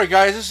Alright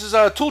guys, this is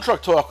Tool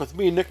Truck Talk with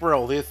me, Nick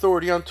Morell, the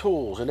authority on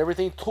tools and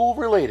everything tool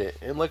related.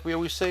 And like we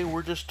always say,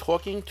 we're just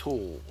talking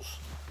tools.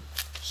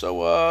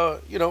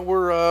 So,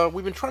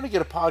 we've been trying to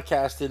get a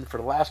podcast in for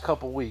the last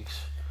couple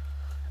weeks.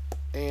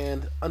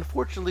 And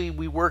unfortunately,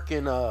 we work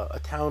in a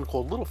town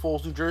called Little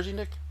Falls, New Jersey,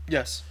 Nick.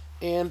 Yes.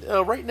 And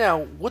right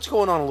now, what's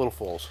going on in Little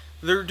Falls?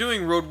 They're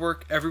doing road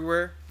work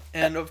everywhere.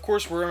 And of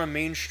course, we're on a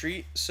main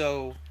street,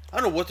 so I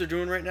don't know what they're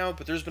doing right now,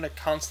 but there's been a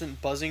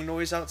constant buzzing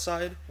noise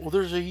outside. Well,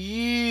 there's a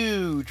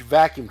huge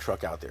vacuum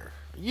truck out there.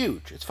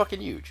 Huge. It's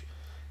fucking huge.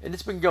 And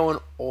it's been going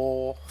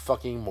all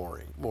fucking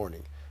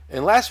morning.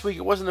 And last week,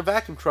 it wasn't a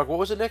vacuum truck. What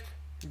was it, Nick?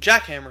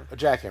 Jackhammer. A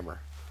jackhammer.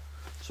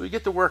 So we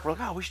get to work. We're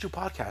like, we should do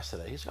a podcast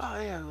today. He's like,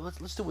 oh, yeah,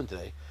 let's do one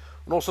today.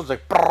 And all of a sudden,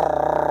 it's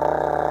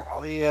like,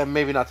 oh, yeah,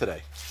 maybe not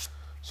today.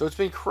 So it's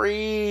been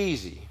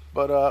crazy.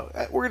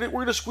 But we're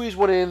gonna squeeze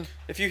one in.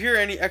 If you hear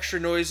any extra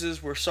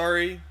noises, we're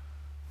sorry.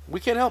 We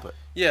can't help it.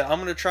 Yeah, I'm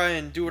gonna try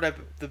and do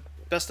the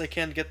best I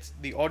can to get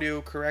the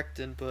audio correct,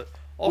 but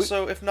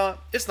also if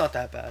not, it's not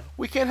that bad.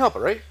 We can't help it,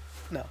 right?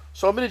 No.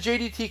 So I'm in a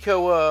JD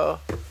Tico.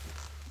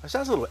 It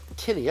sounds a little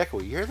tinny,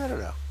 echoey. You hear that or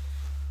no?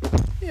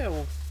 Yeah,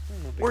 well,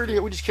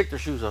 we just kicked our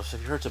shoes off. So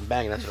if you heard some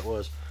banging, that's what it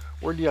was.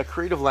 We're in the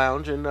Creative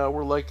Lounge, and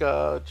we're like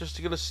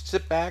just gonna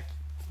sit back,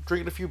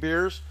 drinking a few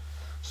beers,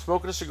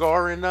 smoking a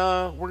cigar, and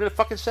we're gonna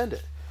fucking send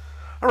it.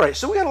 All right,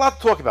 so we got a lot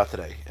to talk about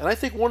today, and I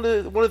think one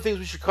of the things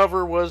we should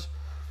cover was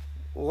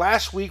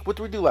last week. What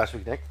did we do last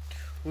week, Nick?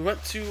 We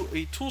went to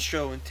a tool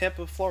show in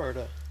Tampa,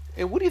 Florida.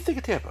 And what do you think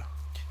of Tampa?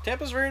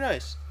 Tampa's very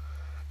nice.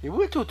 Yeah, we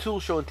went to a tool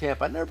show in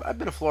Tampa. I've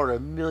been to Florida a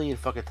million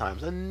fucking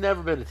times. I've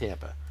never been to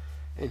Tampa.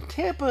 In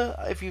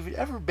Tampa, if you've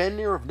ever been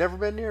there or have never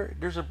been there,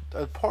 there's a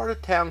part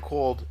of town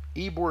called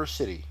Ybor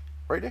City,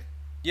 right, Nick?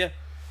 Yeah.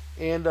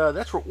 And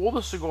that's where all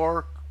the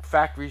cigar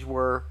factories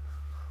were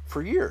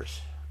for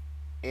years.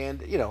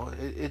 And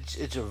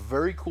it's a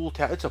very cool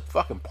town. It's a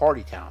fucking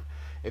party town.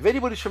 If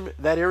anybody's from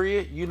that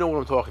area, you know what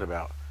I'm talking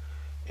about.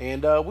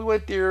 And we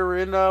went there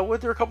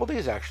a couple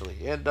days actually,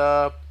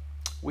 and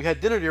we had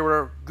dinner there with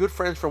our good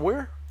friends from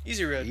where?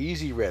 Easy Red.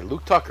 Easy Red,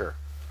 Luke Tucker.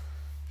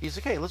 He's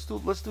like, hey, let's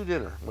do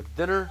dinner. Went to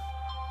dinner,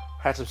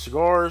 had some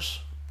cigars,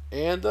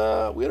 and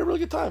we had a really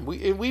good time. We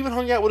even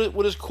hung out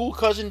with his cool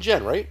cousin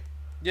Jen, right?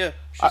 Yeah,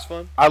 she's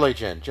fun. I like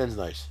Jen. Jen's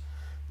nice.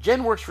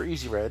 Jen works for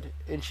Easy Red,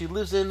 and she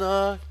lives in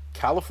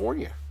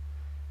California.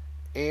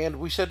 And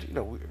we said,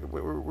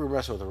 we were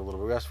messing with her a little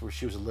bit. We asked her if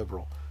she was a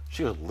liberal.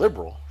 She was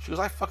liberal. She goes,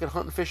 I fucking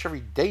hunt and fish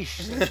every day,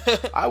 she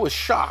said. I was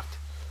shocked.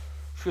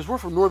 She goes, we're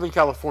from Northern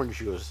California.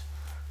 She goes,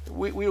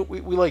 we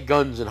like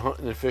guns and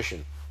hunting and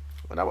fishing.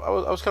 And I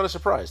was kind of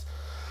surprised.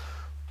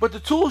 But the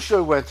tool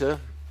show we went to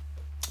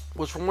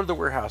was from one of the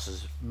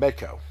warehouses,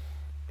 Medco.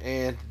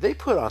 And they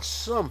put on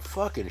some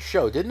fucking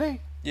show, didn't they?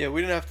 Yeah,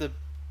 we didn't have to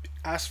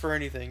ask for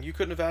anything. You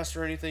couldn't have asked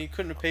for anything. You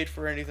couldn't have paid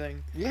for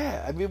anything.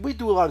 Yeah, I mean, we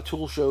do a lot of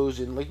tool shows,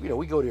 and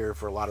we go there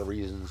for a lot of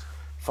reasons.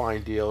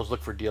 Find deals,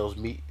 look for deals,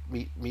 meet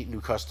new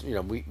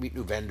meet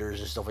new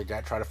vendors and stuff like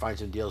that. Try to find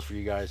some deals for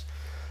you guys.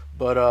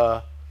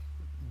 But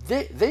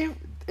they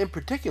in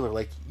particular,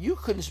 like you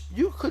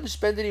couldn't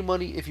spend any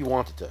money if you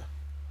wanted to.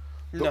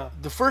 No.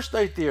 The first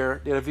night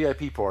there, they had a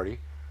VIP party,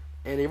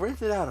 and they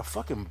rented out a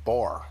fucking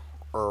bar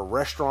or a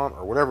restaurant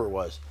or whatever it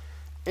was,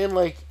 and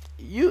they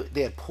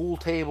had pool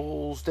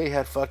tables, they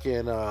had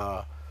fucking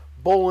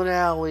bowling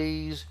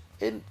alleys,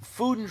 and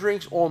food and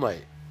drinks all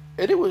night.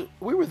 And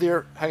we were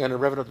there. Hang on, I'm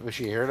revving up the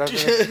machine here. I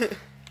think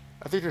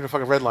they're gonna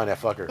fucking redline that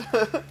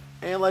fucker.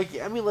 And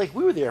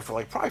we were there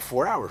for probably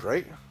 4 hours,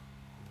 right?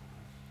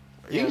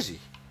 Yeah. Easy.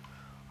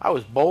 I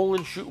was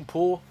bowling, shooting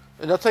pool,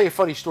 and I'll tell you a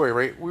funny story,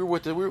 right?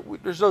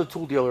 There's another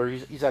tool dealer.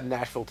 He's out of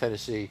Nashville,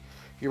 Tennessee.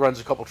 He runs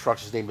a couple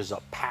trucks. His name is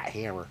Pat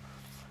Hammer,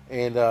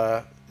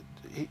 and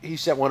he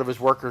sent one of his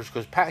workers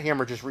because Pat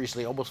Hammer just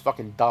recently almost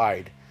fucking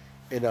died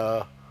in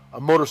a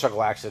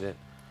motorcycle accident.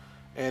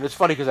 And it's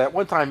funny because at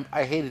one time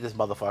I hated this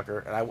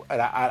motherfucker, and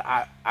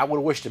I would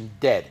have wished him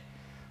dead.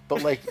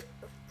 But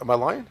am I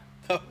lying?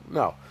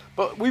 No.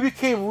 But we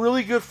became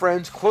really good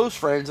friends, close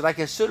friends, and I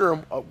consider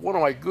him one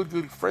of my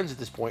good friends at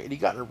this point. And he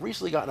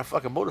recently got in a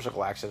fucking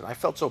motorcycle accident. I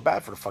felt so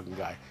bad for the fucking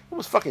guy. He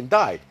almost fucking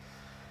died.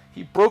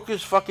 He broke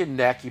his fucking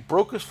neck. He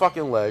broke his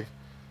fucking leg.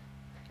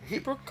 He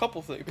broke a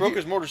couple things. He broke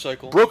his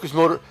motorcycle. Broke his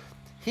motor.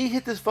 He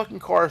hit this fucking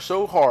car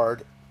so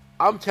hard.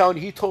 I'm telling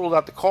you, he totaled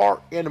out the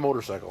car and the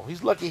motorcycle.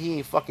 He's lucky he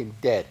ain't fucking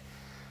dead.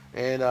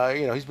 And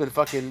he's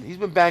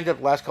been banged up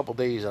the last couple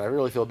days, and I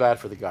really feel bad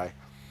for the guy.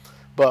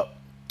 But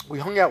we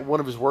hung out with one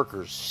of his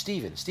workers,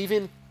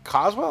 Steven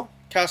Caswell.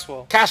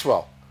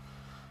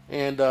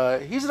 And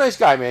he's a nice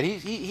guy, man.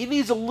 He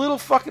needs a little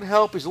fucking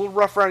help. He's a little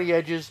rough around the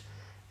edges.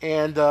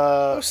 And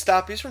oh,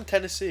 stop! He's from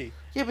Tennessee.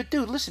 Yeah, but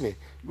dude, listen to me.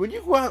 When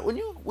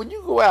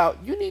you go out,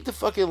 you need to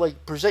fucking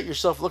present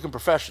yourself looking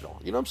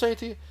professional. You know what I'm saying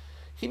to you?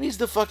 He needs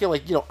to fucking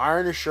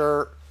iron his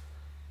shirt.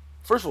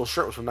 First of all, his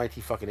shirt was from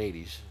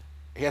 1980s.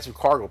 He had some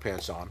cargo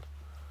pants on.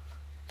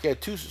 He had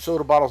 2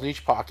 soda bottles in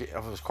each pocket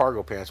of his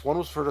cargo pants. One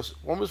was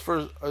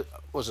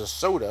was a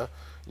soda.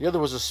 The other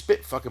was a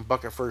spit fucking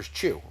bucket for his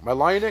chew. Am I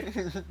lying, Nick?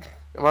 Am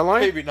I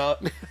lying? Maybe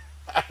not.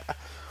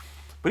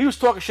 But he was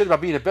talking shit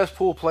about being the best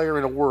pool player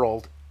in the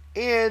world,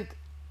 and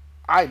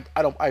I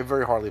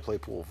very hardly play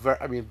pool.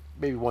 I mean,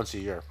 maybe once a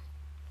year,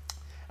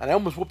 and I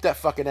almost whooped that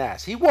fucking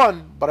ass. He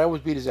won, but I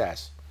almost beat his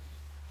ass.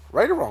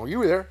 Right or wrong? You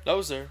were there. I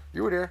was there.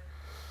 You were there.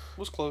 It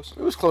was close.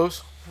 It was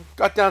close.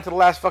 Got down to the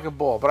last fucking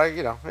ball, but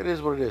it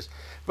is what it is.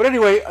 But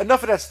anyway,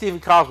 enough of that Stephen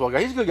Coswell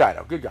guy. He's a good guy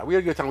though. Good guy. We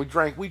had a good time.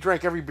 We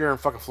drank every beer in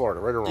fucking Florida.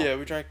 Right or wrong? Yeah,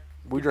 we drank.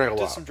 We drank a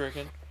Did lot. some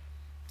drinking.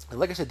 And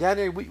like I said, down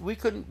there we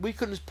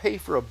couldn't pay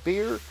for a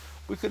beer.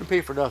 We couldn't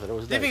pay for nothing. It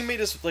was They nice. even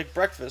made us like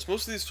breakfast.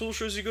 Most of these tool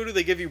shows you go to,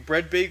 they give you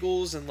bread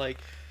bagels and like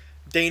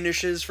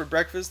danishes for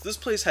breakfast. This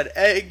place had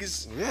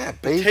eggs, Yeah,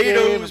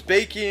 potatoes,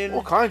 bacon,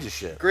 all kinds of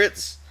shit.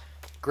 grits.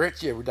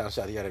 Grits, yeah, we're down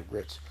south. You gotta have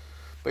grits.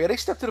 But yeah, they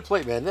stepped to the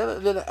plate, man.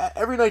 Then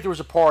every night there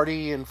was a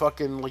party and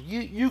fucking like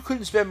you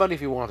couldn't spend money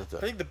if you wanted to.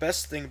 I think the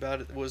best thing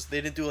about it was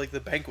they didn't do like the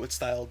banquet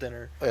style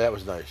dinner. Yeah, that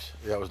was nice.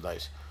 That was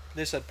nice.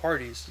 They said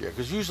parties. Yeah,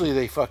 because usually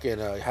they fucking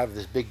have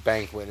this big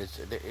banquet.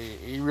 And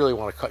you really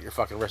want to cut your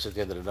fucking wrist at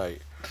the end of the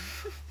night.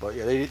 But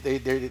yeah, they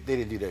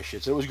didn't do that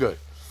shit, so it was good.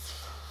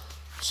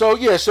 So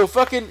yeah, so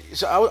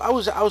I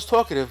was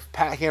talking to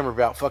Pat Hammer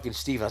about fucking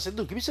Steven. I said,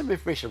 dude, give me some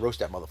information to roast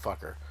that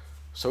motherfucker.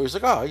 So he's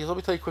like, oh, let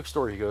me tell you a quick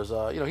story. He goes,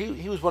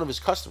 he was one of his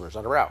customers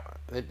on the route,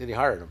 and he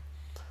hired him.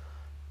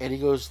 And he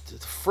goes, the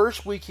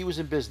first week he was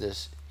in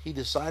business, he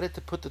decided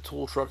to put the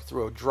tool truck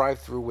through a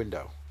drive-through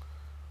window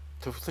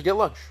to get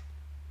lunch.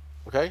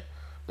 Okay?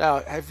 Now,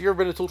 have you ever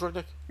been to a tool truck,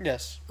 Nick?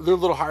 Yes. They're a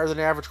little higher than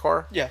the average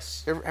car.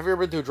 Yes. Have you ever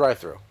been to a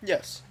drive-through?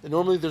 Yes. And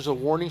normally there's a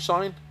warning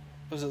sign.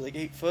 Was it like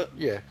 8 foot?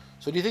 Yeah.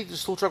 So do you think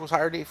this tool truck was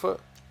higher than 8 foot?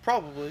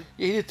 Probably.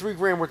 Yeah, he did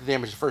 $3,000 worth of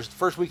damage the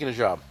first week in his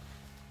job.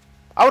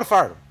 I would have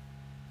fired him.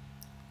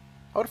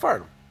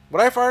 Would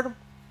I have fired him?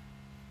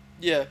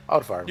 Yeah. I would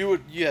have fired him. You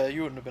would. Yeah,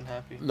 you wouldn't have been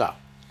happy. No.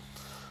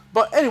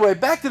 But anyway,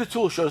 back to the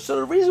tool shows. So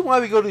the reason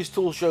why we go to these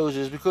tool shows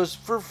is because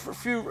for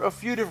a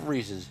few different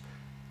reasons.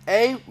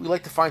 A, we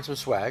like to find some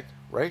swag,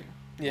 right?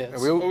 Yeah,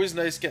 it's we always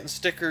nice getting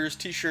stickers,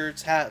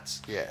 T-shirts,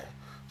 hats. Yeah.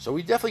 So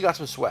we definitely got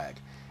some swag.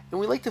 And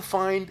we like to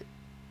find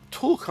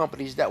tool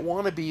companies that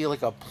want to be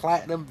like a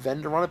platinum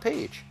vendor on a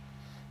page.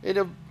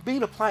 And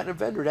being a platinum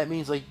vendor, that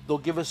means like they'll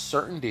give us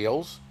certain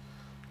deals,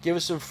 give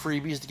us some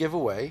freebies to give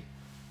away,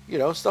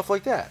 stuff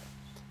like that.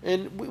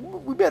 And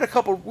we made a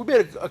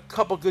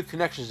couple good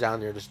connections down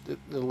there in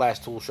the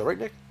last tool show, right,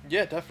 Nick?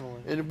 Yeah,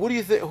 definitely. And what do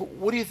you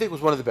think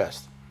was one of the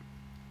best?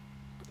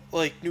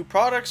 Like new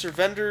products or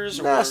vendors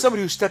or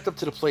Somebody who stepped up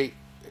to the plate.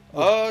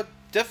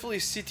 Definitely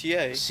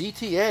CTA.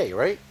 CTA,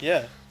 right?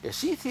 Yeah. Yeah,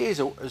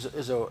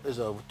 CTA is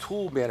a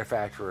tool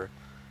manufacturer,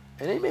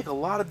 and they make a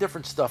lot of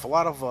different stuff. A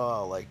lot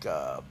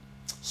of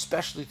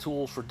specialty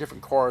tools for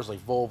different cars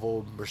like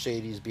Volvo,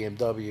 Mercedes,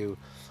 BMW.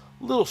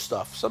 Little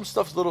stuff. Some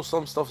stuff's little,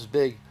 some stuff's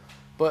big,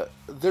 but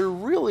they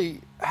really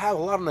have a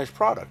lot of nice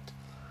product.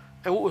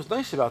 And what was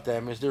nice about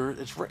them is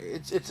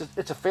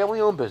it's a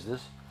family-owned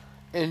business,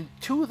 and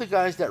two of the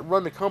guys that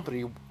run the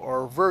company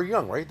are very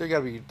young, right? They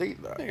gotta be They're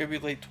gonna be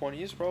late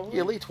 20s probably.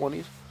 yeah, late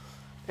 20s.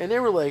 And they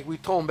were like, we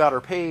told them about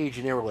our page,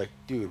 and they were like,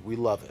 dude, we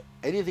love it.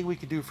 Anything we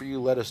can do for you,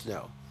 let us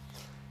know.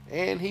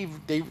 And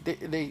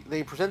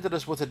they presented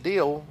us with a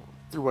deal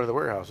through one of the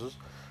warehouses.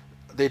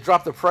 They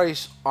dropped the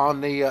price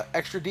on the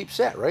extra deep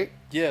set, right?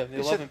 Yeah, the They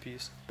 11 said-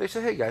 piece. They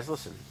said, hey guys,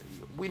 listen,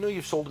 we know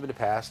you've sold them in the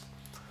past,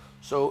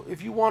 so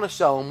if you want to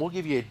sell them, we'll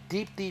give you a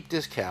deep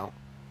discount,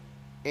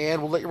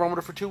 and we'll let you run with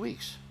it for 2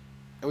 weeks.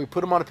 And we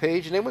put them on a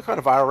page, and they went kind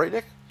of viral, right,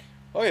 Nick?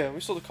 Oh yeah,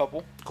 we sold a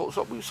couple.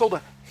 So we sold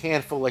a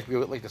handful, like we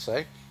would like to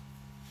say.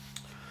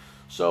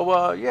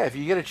 So yeah, if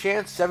you get a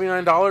chance,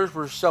 $79.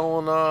 We're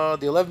selling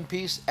the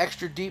 11-piece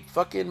extra deep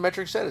fucking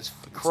metric set. It's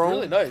chrome,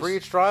 really nice.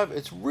 3-inch drive.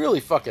 It's really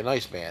fucking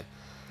nice, man.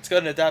 It's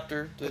got an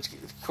adapter. It's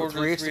quarter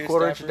 3/8 3/8 to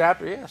quarter-inch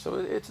adapter. Yeah, so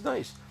it's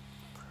nice.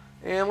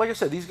 And like I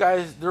said, these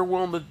guys, they're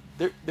willing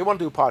to. They want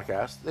to do a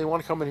podcast. They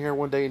want to come in here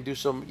one day and do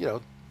some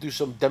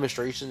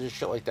demonstrations and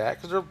shit like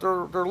that because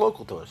they're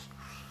local to us.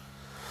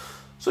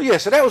 So yeah,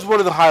 so that was one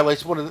of the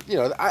highlights. One of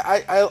the,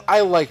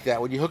 I like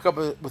that when you hook up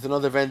with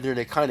another vendor and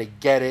they kind of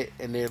get it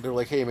and they're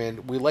like, hey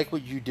man, we like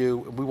what you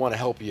do and we want to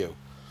help you.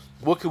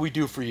 What can we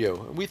do for you?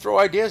 And we throw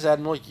ideas at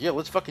them like, yeah,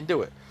 let's fucking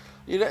do it.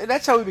 And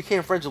that's how we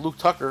became friends with Luke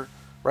Tucker,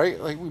 right?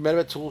 Like we met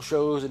him at tool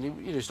shows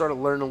and he started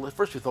learning. At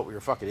first we thought we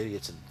were fucking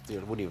idiots and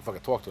wouldn't even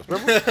fucking talk to us.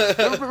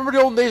 Remember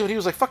the old days when he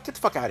was like, fuck, get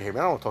the fuck out of here,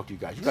 man. I don't want to talk to you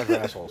guys. You guys are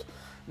assholes.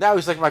 Now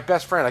he's like my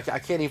best friend. I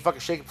can't even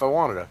fucking shake it if I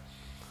wanted to.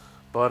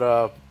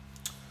 But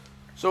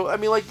so I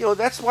mean,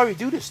 that's why we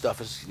do this stuff.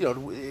 Is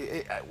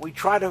we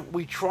try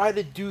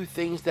to do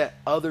things that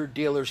other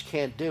dealers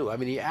can't do. I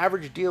mean, the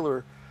average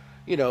dealer,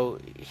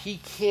 he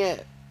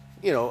can't,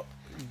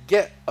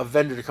 get a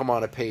vendor to come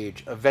on a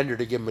page, a vendor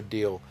to give him a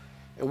deal,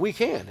 and we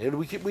can, and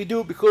we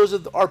do it because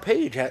of our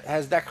page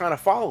has that kind of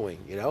following,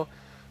 and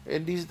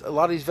a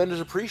lot of these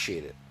vendors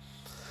appreciate it.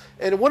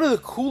 And one of the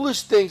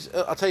coolest things,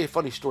 I'll tell you a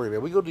funny story,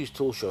 man. We go to these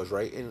tool shows,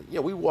 right? And,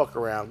 we walk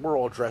around. We're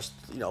all dressed,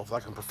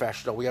 like a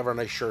professional. We have our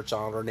nice shirts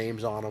on, our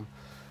names on them.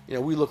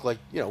 We look like,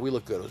 we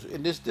look good.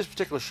 And this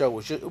particular show,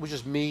 it was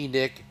just me,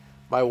 Nick,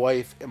 my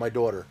wife, and my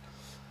daughter.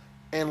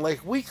 And,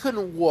 we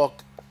couldn't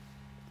walk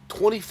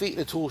 20 feet in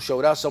a tool show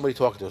without somebody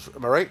talking to us.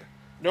 Am I right?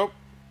 Nope.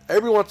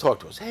 Everyone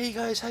talked to us. Hey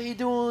guys, how you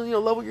doing?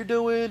 Love what you're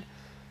doing.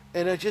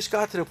 And I just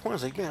got to the point. I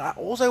was like, man,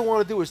 all I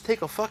want to do is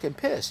take a fucking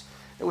piss.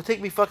 It would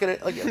take me fucking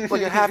like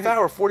a half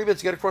hour, 40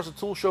 minutes to get across the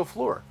tool show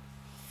floor.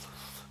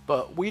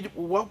 But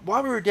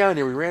while we were down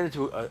there, we ran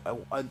into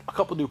a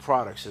couple new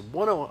products, and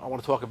one I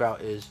want to talk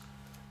about is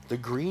the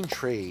green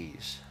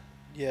trays.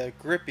 Yeah,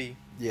 Grippy.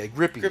 Yeah,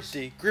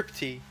 Grippies.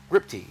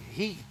 Grip-T.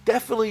 He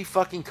definitely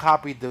fucking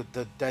copied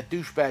that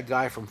douchebag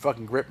guy from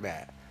fucking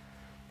GripMat.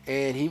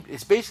 And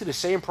it's basically the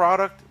same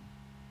product,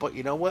 but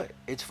you know what?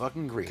 It's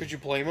fucking green. Could you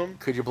blame him?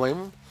 Could you blame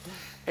him?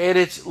 And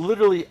it's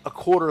literally a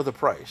quarter of the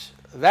price.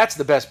 That's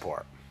the best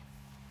part.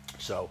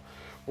 So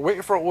we're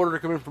waiting for our order to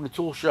come in from the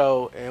tool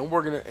show, and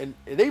we're gonna and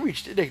they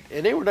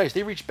were nice.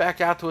 They reached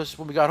back out to us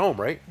when we got home,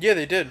 right? Yeah,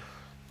 they did.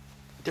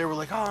 They were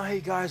like, "Oh, hey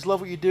guys,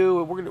 love what you do.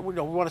 And we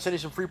want to send you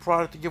some free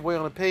product to give away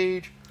on the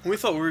page." We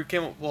thought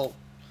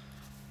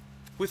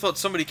we thought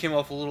somebody came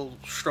off a little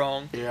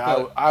strong.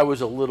 Yeah, I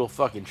was a little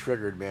fucking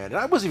triggered, man. And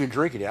I wasn't even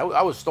drinking it.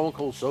 I was stone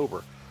cold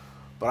sober.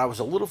 But I was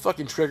a little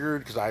fucking triggered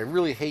because I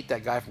really hate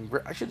that guy from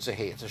Grip. I shouldn't say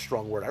hate, it's a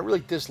strong word. I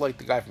really dislike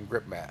the guy from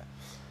GripMat.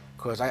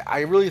 Because I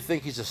really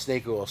think he's a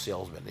snake oil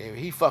salesman.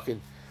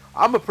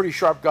 I'm a pretty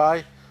sharp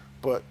guy,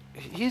 but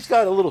he's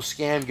got a little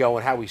scam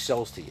going how he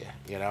sells to you,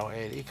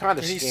 and he kind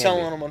of he's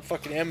selling them on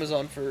fucking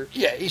Amazon for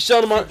he's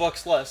selling them on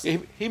 $2 less.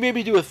 He made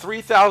me do a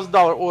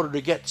 $3,000 order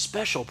to get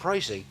special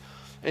pricing.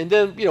 And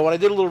then, when I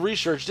did a little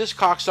research, this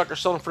cocksucker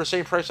selling for the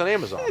same price on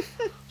Amazon.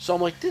 So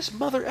I'm like, this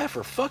mother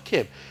effer, fuck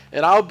him.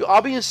 And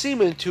I'll be in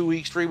SEMA in 2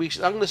 weeks, 3 weeks.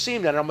 I'm gonna see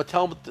him then, and I'm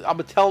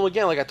gonna tell him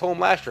again, like I told him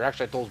last year.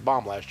 Actually, I told his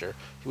mom last year.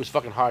 He was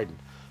fucking hiding.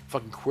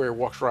 Fucking queer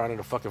walks around in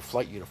a fucking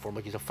flight uniform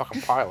like he's a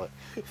fucking pilot.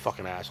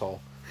 Fucking asshole.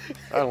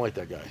 I don't like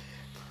that guy.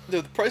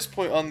 The price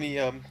point on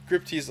the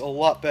Grip-T is a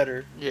lot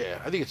better.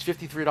 Yeah, I think it's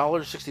 $53,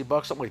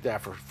 $60, something like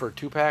that for a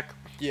 2-pack.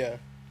 Yeah.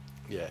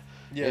 Yeah.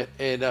 Yeah.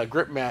 And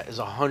GripMat is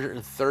 $130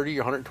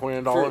 or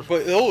 $129.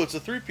 But it's a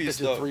 3-piece. It's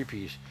a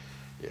 3-piece.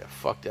 Yeah,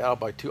 fuck that. I'll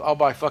buy 2. I'll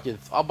buy fucking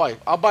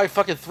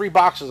 3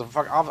 boxes of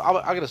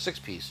I'll get a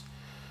 6-piece.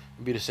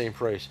 It'd be the same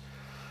price.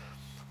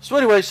 So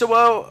anyway,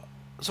 so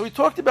we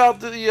talked about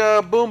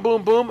the boom,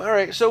 boom, boom. All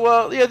right,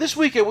 so this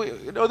weekend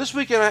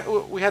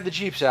we had the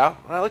Jeeps out.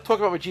 I like to talk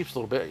about my Jeeps a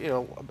little bit.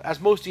 As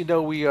most of you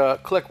know, we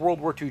collect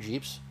World War II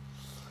Jeeps.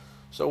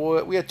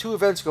 So we had 2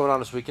 events going on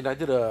this weekend. I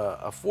did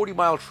a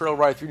 40-mile trail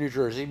ride through New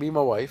Jersey, me and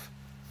my wife.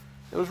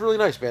 It was really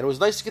nice, man. It was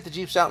nice to get the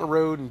Jeeps out on the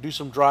road and do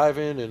some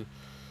driving and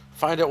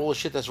find out all the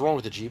shit that's wrong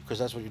with the Jeep, because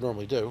that's what you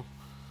normally do.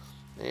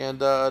 And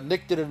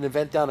Nick did an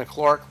event down in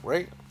Clark,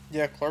 right?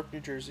 Yeah, Clark,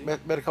 New Jersey.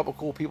 Met a couple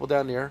cool people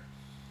down there.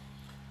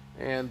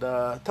 And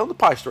tell them the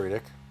pie story,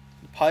 Nick.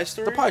 The pie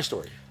story? The pie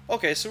story.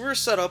 Okay, so we were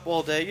set up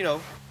all day,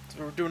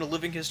 we're doing a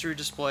living history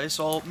display.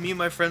 So me and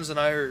my friends and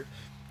I are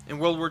in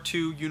World War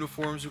II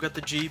uniforms. We got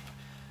the Jeep.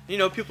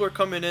 People are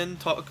coming in,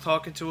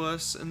 talking to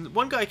us. And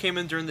one guy came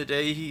in during the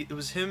day. It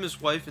was him, his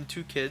wife, and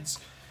 2 kids.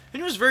 And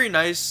he was very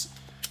nice.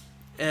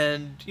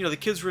 And, the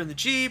kids were in the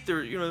Jeep.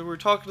 We were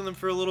talking to them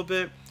for a little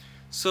bit.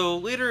 So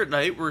later at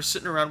night, we're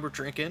sitting around, we're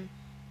drinking.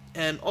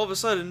 And all of a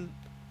sudden,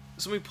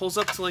 somebody pulls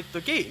up to,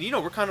 the gate.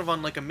 And, we're kind of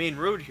on, a main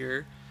road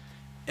here.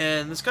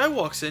 And this guy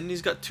walks in, and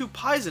he's got 2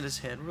 pies in his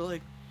hand. We're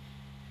like,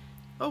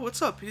 oh,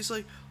 what's up? He's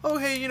like, oh,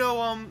 hey,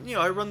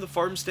 I run the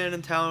farm stand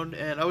in town,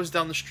 and I was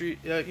down the street,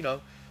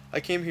 I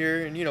came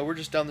here, and, we're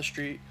just down the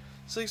street.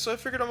 It's like, so I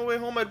figured on my way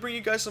home I'd bring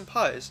you guys some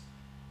pies.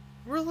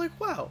 We're like,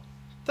 wow,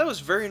 that was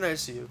very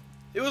nice of you.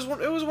 It was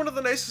one of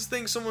the nicest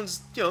things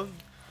someone's,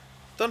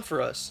 done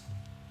for us.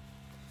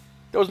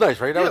 That was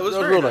nice, right? That was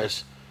real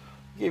nice.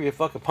 Gave you a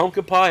fucking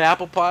pumpkin pie,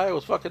 apple pie. It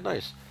was fucking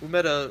nice. We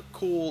met a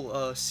cool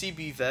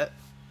CB vet.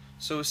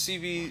 So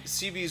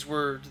CBs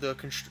were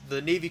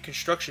the Navy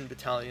Construction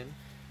Battalion,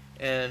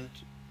 and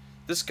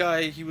this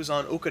guy, he was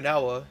on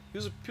Okinawa. He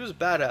was a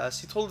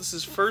badass. He told us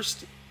his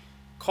first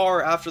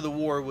car after the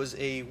war was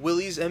a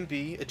Willys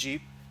MB, a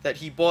Jeep, that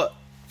he bought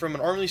from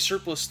an Army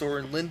surplus store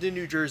in Linden,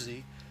 New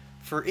Jersey,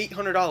 for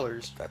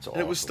 $800. That's awesome.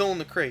 And it was still in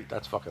the crate.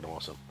 That's fucking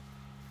awesome.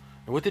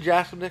 And what did you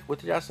ask him, Nick? What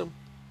did you ask him?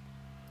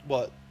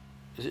 What?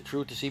 Is it true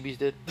what the CBs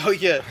did? Oh,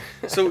 yeah.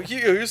 So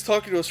he was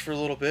talking to us for a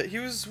little bit. He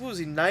was,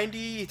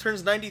 90? He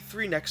turns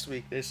 93 next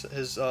week, his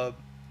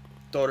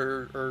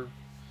daughter-in-law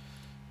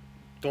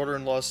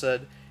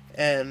said.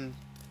 And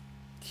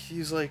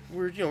he's like,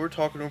 we're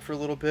talking to him for a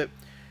little bit.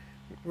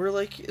 We're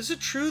like, is it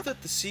true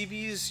that the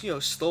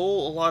CBs,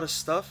 stole a lot of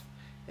stuff?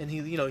 And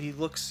he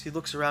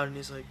looks around and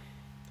he's like,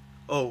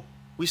 oh,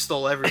 we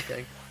stole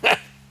everything.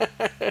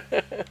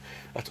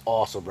 That's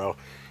awesome, bro.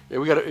 Yeah,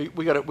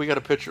 we got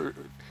a picture.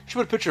 You should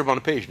put a picture of him on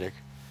the page, Nick.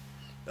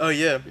 Oh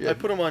yeah. I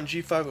put him on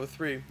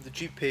G503, the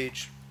Jeep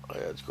page. Oh,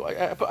 yeah, that's cool.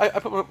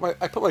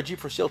 I put my Jeep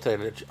for sale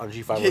today on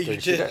G503. Yeah, you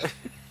did.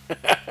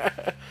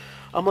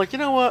 I'm like, you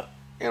know what?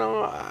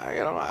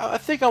 I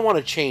think I want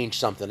to change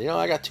something.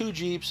 I got 2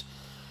 Jeeps,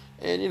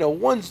 and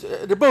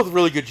they're both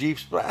really good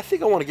Jeeps, but I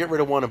think I want to get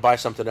rid of one and buy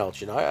something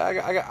else.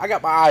 I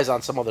got my eyes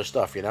on some other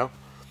stuff.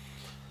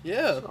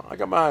 Yeah. So I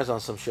got my eyes on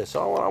some shit.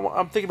 So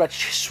I'm thinking about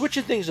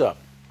switching things up.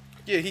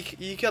 Yeah,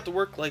 he got to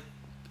work like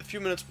a few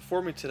minutes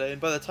before me today,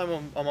 and by the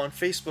time I'm on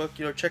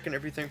Facebook, checking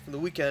everything from the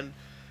weekend,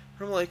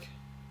 I'm like,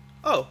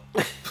 oh,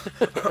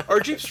 our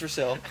Jeep's for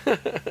sale.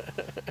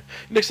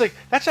 Nick's like,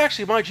 that's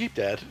actually my Jeep,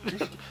 Dad.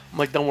 I'm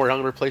like, don't worry, I'm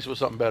gonna replace it with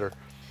something better.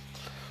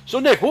 So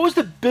Nick, what was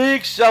the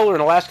big seller in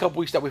the last couple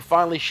weeks that we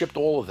finally shipped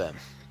all of them?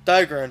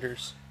 Die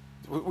grinders.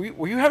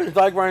 Were you having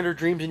die grinder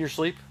dreams in your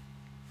sleep?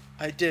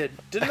 I did.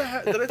 Did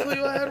I tell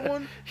you I had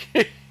one?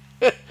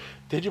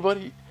 Did you,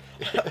 buddy?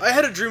 I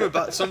had a dream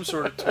about some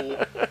sort of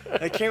tool.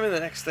 I came in the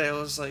next day. I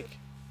was like,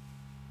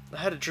 I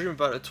had a dream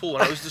about a tool,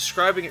 and I was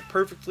describing it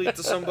perfectly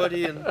to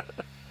somebody, and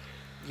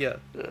yeah.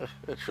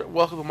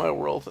 Welcome to my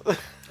world.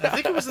 I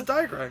think it was the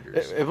die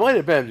grinders. It might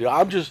have been. Dude.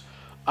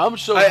 I'm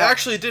so. I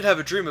actually did have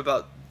a dream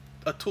about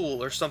a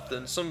tool or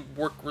something, some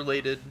work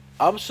related.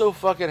 I'm so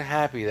fucking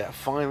happy that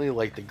finally,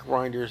 like, the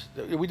grinders.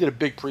 We did a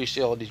big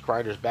pre-sale of these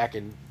grinders back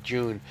in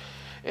June,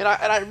 and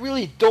I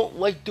really don't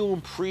like doing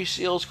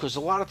pre-sales because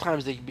a lot of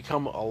times they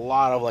become a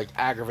lot of like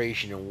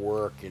aggravation and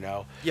work,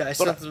 Yeah, I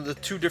sent them to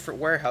 2 different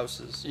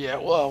warehouses. Yeah,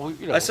 well,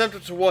 I sent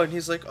them to one.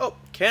 He's like, "Oh,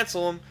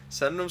 cancel them.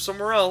 Send them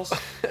somewhere else."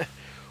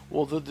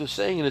 Well, the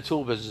saying in the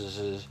tool business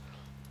is,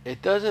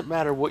 it doesn't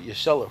matter what you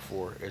sell it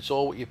for. It's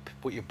all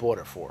what you bought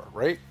it for,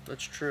 right?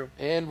 That's true.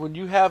 And when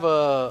you have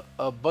a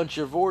bunch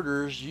of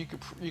orders, you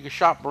can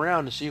shop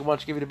around and see who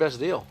wants to give you the best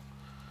deal.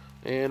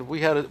 And we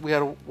had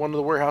one of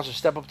the warehouses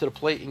step up to the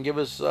plate and give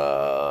us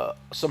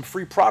some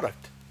free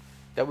product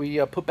that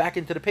we put back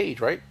into the page,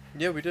 right?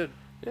 Yeah, we did.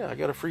 Yeah, I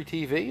got a free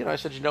TV, and I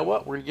said, you know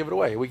what? We're gonna give it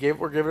away. We're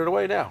giving it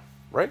away now,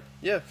 right?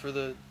 Yeah, for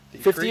the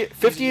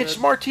 50-inch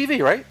smart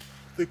TV, right?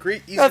 The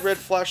great Easy Red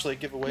flashlight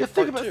giveaway. Yeah,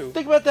 think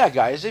about that,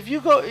 guys. If you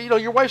go,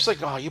 your wife's like,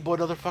 oh, you bought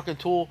another fucking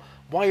tool.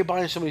 Why are you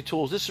buying so many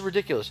tools? This is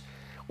ridiculous.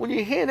 When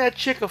you hand that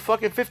chick a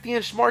fucking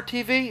 50-inch smart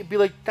TV, it'd be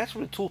like, that's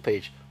from the tool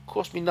page.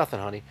 Cost me nothing,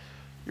 honey.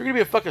 You're gonna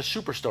be a fucking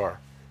superstar.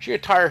 She gonna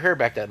tie her hair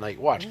back that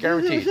night. Watch,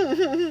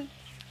 guaranteed.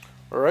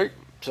 All right.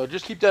 So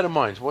just keep that in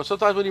mind. Well,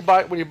 sometimes when you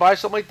buy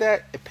something like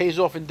that, it pays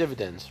off in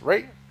dividends,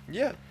 right?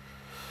 Yeah.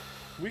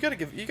 You gotta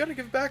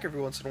give back every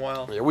once in a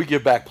while. Yeah, we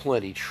give back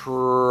plenty.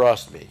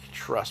 Trust me.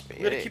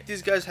 You gotta keep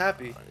these guys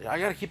happy. I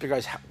gotta keep the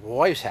guys'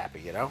 wives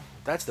happy.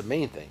 That's the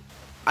main thing.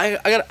 I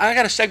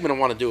got a segment I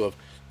want to do of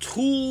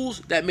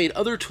tools that made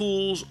other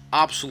tools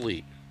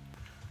obsolete.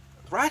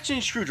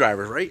 Ratcheting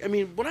screwdrivers, right? I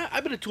mean,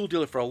 I've been a tool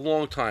dealer for a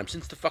long time,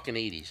 since the fucking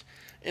 80s.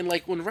 And,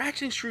 like, when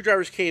ratcheting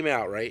screwdrivers came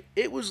out, right,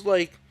 it was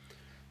like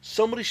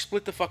somebody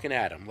split the fucking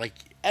atom. Like,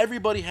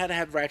 everybody had to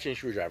have ratcheting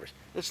screwdrivers.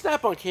 And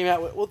Snap-on came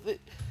out with,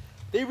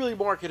 they really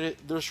marketed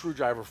their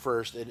screwdriver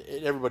first, and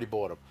everybody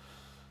bought them.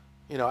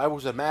 I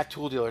was a Mac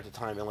tool dealer at the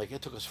time, and, like,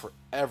 it took us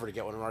forever to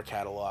get one in our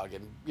catalog.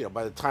 And,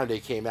 by the time they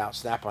came out,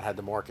 Snap-on had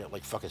the market,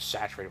 like, fucking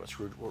saturated with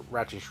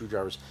ratcheting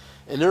screwdrivers.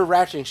 And their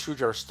ratcheting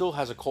screwdriver still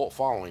has a cult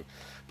following.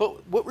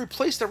 But what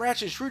replaced the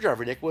ratchet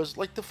screwdriver, Nick, was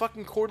like the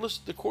fucking cordless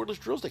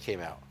drills that came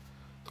out.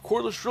 The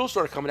cordless drills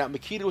started coming out.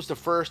 Makita was the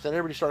first, and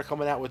everybody started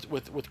coming out with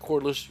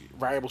cordless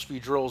variable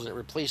speed drills, and it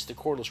replaced the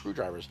cordless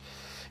screwdrivers.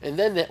 And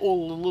then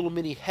all the little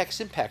mini hex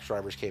impact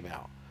drivers came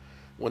out.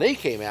 When they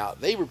came out,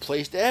 they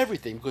replaced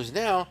everything, because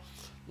now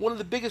one of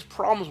the biggest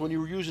problems when you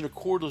were using a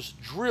cordless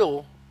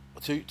drill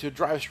to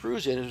drive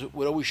screws in is it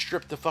would always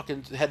strip the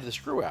fucking head of the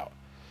screw out.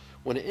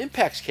 When the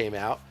impacts came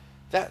out,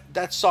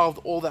 that solved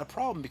all that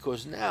problem,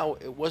 because now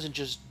it wasn't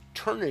just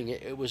turning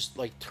it was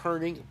like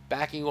turning,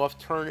 backing off,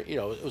 turning,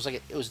 it was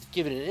like it was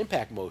given an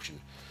impact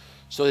motion,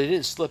 so they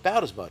didn't slip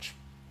out as much.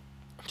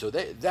 So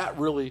that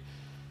really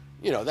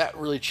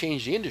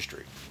changed the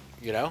industry,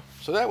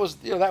 so that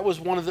was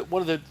one of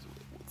the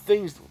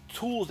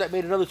tools that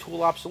made another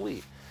tool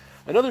obsolete.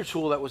 Another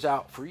tool that was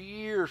out for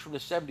years from the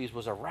 70s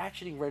was a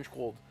ratcheting wrench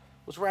It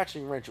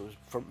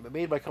was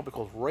made by a company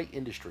called Wright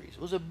Industries. It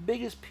was the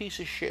biggest piece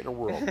of shit in the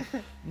world.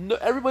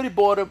 Everybody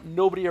bought them.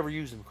 Nobody ever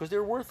used them because they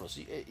were worthless.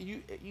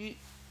 The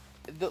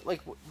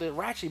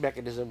ratcheting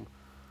mechanism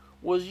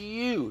was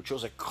huge. It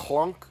was like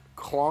clunk,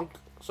 clunk.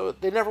 So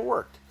they never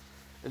worked.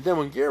 And then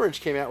when Gear Wrench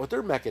came out with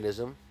their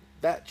mechanism,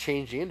 that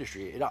changed the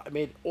industry. It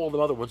made all the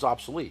other ones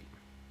obsolete.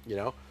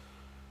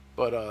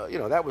 But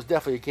that was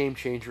definitely a game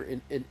changer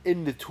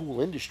in the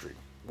tool industry.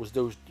 Was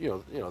those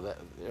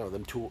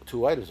them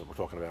two items that we're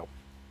talking about.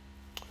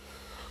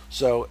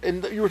 So,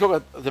 and you were talking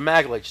about the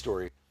Maglite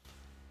story.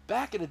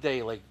 Back in the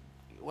day, like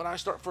when I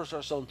first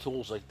started selling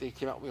tools, like they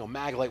came out,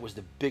 Maglite was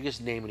the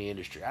biggest name in the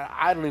industry.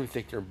 I don't even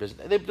think they're in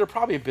business. They're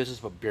probably in business,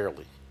 but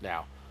barely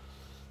now.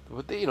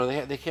 But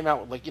they came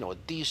out with like a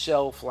D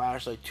cell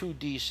flashlight, 2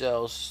 D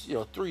cells,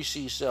 3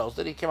 C cells.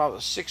 Then they came out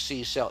with a 6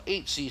 C cell,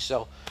 8 C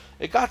cell.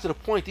 It got to the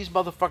point these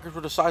motherfuckers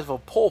were the size of a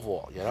pole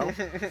vault,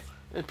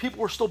 and people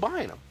were still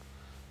buying them.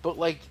 But,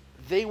 like,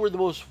 they were the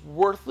most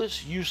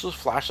worthless, useless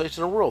flashlights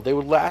in the world. They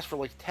would last for,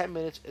 like, 10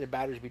 minutes and the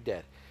batteries would be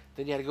dead.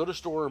 Then you had to go to the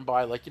store and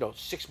buy, like,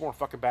 6 more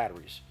fucking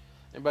batteries.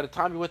 And by the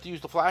time you went to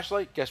use the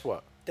flashlight, guess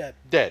what?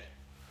 Dead.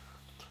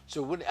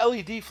 So when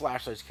LED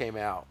flashlights came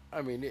out,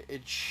 I mean,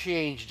 it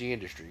changed the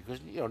industry.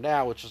 Because,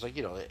 now it's just like,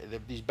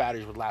 these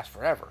batteries would last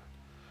forever.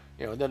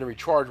 And then the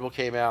rechargeable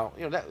came out.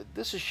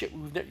 This is shit.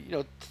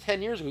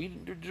 10 years ago,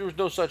 there was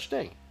no such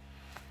thing.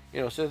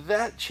 So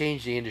that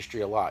changed the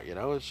industry a lot.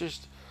 It's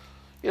just,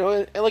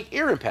 and like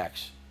air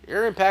impacts.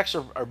 Air impacts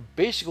are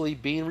basically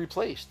being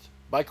replaced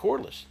by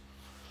cordless.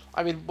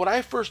 I mean, when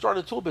I first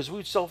started the tool business,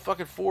 we'd sell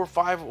fucking 4 or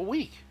 5 a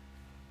week.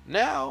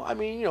 Now, I've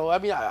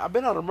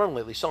been on a run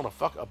lately selling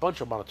a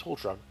bunch of them on a tool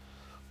truck,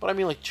 but I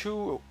mean like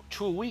two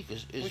a week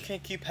is We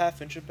can't keep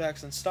half-inch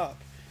impacts in stock.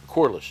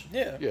 cordless.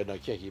 Yeah. Yeah, no, you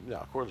can't keep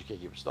cordless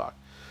can't keep in stock.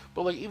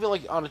 But like even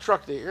like on the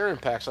truck, the air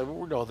impacts,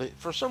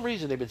 for some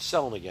reason they've been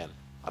selling again.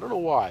 I don't know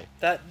why.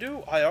 That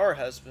new IR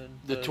has been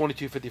The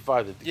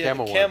 2255, the yeah,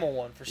 camel the one. camel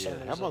one for some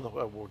reason.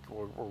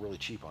 We're really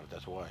cheap on it.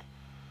 That's why.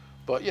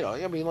 But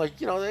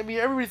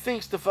everybody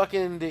thinks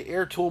the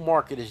air tool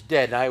market is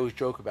dead, and I always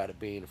joke about it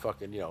being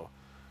fucking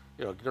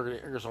they're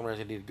going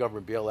to need a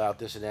government bailout,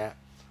 this and that.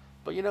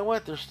 But you know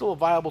what? They're still a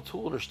viable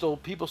tool,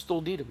 and people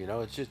still need them.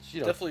 It's just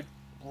definitely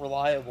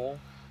reliable.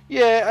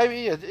 Yeah,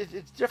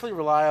 it's definitely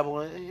reliable,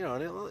 and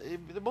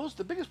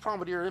the biggest problem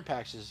with air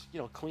impacts is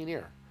clean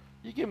air.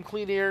 You give them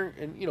clean air,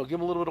 and give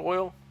them a little bit of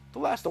oil,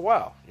 they'll last a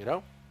while.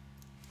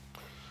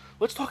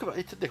 Let's talk about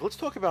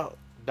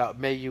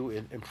Mayu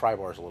and pry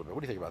bars a little bit. What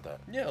do you think about that?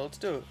 Yeah, let's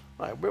do it.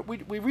 All right,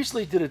 we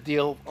recently did a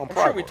deal on I'm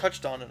pry sure we bars.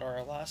 touched on it in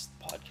our last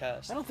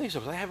podcast. I don't think so,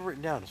 because I have it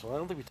written down, so I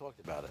don't think we talked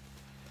about it.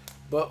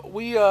 But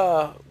we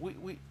put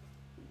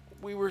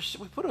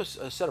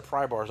a set of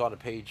pry bars on the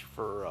page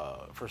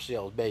for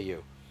sale at Mayu.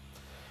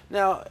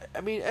 Now,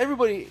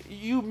 everybody,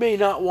 you may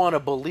not want to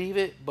believe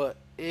it, but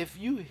if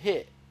you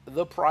hit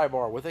the pry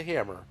bar with a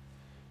hammer,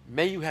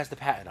 Mayu has the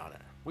patent on it.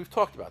 We've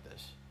talked about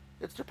this.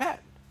 It's their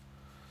patent.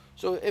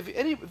 So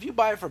if you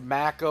buy it from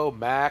Matco,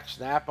 Mac,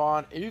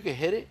 Snap-on, and you can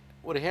hit it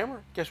with a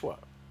hammer, guess what?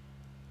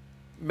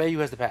 Mayu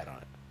has the patent on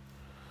it.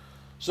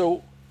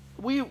 So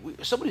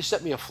somebody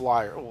sent me a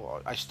flyer.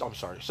 Oh, I'm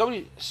sorry.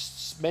 Somebody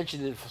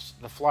mentioned in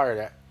the flyer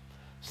that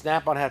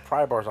Snap-on had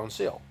pry bars on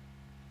sale.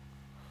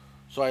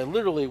 So I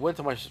literally went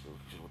to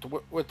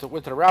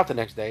the route the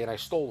next day and I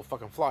stole the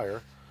fucking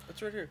flyer.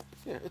 It's right here.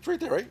 Yeah, it's right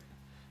there, right?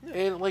 Yeah.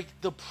 And like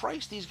the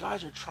price these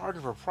guys are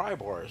charging for pry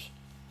bars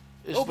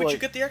is but you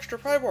get the extra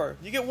pry bar.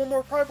 You get one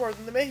more pry bar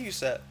than the Mayhew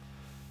set.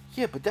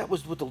 Yeah, but that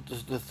was with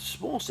the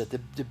small set. The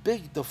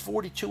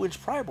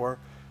 42-inch pry bar,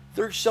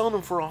 they're selling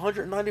them for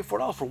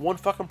 $194 for one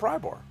fucking pry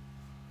bar.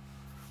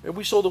 And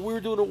we were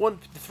doing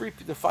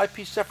the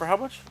 5-piece set for how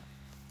much?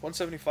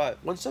 $175.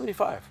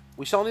 $175.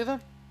 We selling any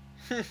of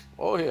them?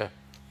 Oh yeah.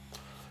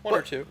 One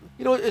or two.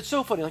 It's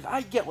so funny. Like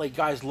I get like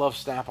guys love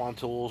Snap-on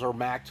tools or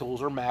Mac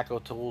tools or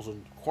Matco tools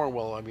and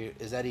Cornwell.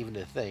 Is that even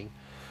a thing?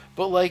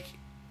 But like,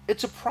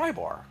 it's a pry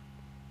bar.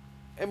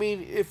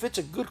 If it's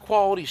a good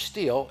quality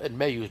steel, and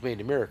Mayu is made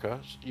in America,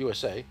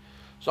 USA,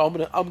 so I'm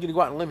gonna go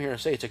out on a limb here and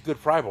say it's a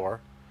good pry bar.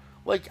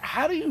 Like,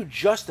 how do you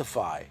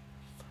justify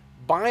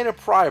buying a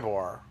pry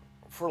bar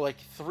for like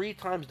 3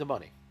 times the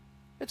money?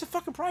 It's a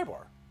fucking pry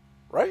bar,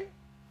 right?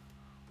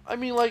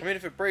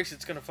 If it breaks,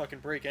 it's gonna fucking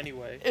break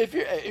anyway. If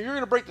you're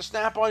gonna break the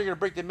Snap-on, you're gonna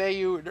break the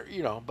Mayu,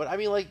 But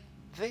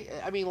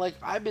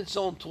I've been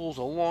selling tools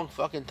a long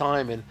fucking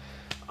time, and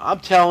I'm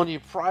telling you,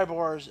 pry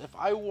bars. If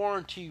I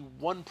warranty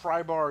one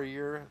pry bar a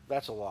year,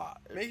 that's a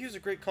lot. Mayhew's a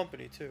great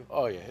company too.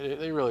 Oh yeah,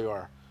 they really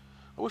are.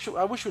 I wish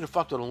we'd have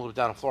fucked with them a little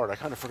down in Florida. I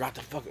kind of forgot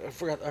to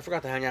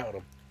hang out with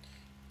them.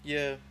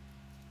 Yeah.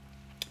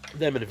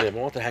 Them and Vim.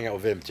 I want to hang out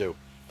with Vim too.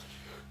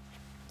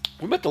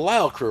 We met the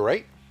Lyle crew,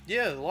 right?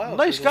 Yeah, the Lyle.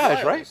 Nice crew,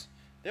 guys, Lyles. right?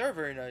 They are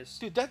very nice.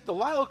 Dude, the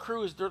Lyle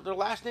crew is their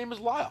last name is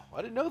Lyle.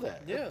 I didn't know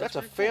that. Yeah, that's a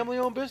pretty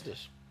family-owned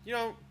business.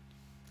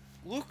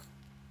 Luke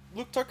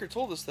Tucker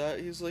told us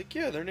that. He's like,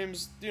 yeah, their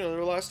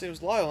last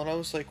name's Lyle, and I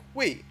was like,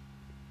 wait,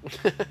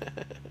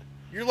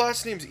 your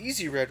last name's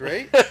Easy Red,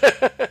 right?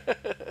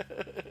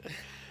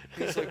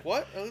 He's like,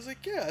 what? I was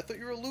like, yeah, I thought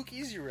you were Luke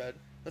Easy Red.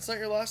 That's not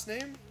your last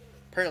name?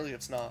 Apparently,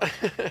 it's not.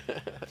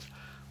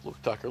 Luke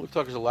Tucker.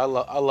 I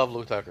love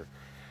Luke Tucker.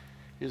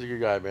 He's a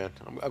good guy, man.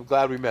 I'm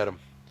glad we met him.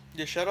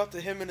 Yeah, shout out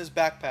to him and his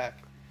backpack.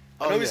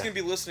 I know he's gonna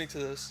be listening to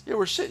this. Yeah,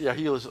 we're sitting. Yeah,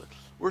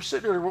 we're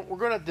sitting there. We're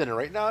going to dinner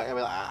right now.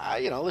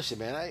 Listen,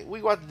 man.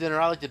 We go out to dinner.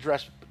 I like to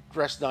dress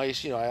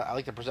nice. I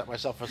like to present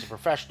myself as a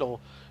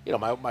professional.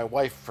 My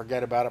wife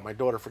forget about it. My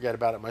daughter forget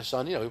about it. My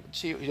son, he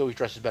always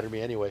dresses better than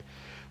me anyway.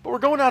 But we're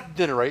going out to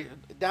dinner, right?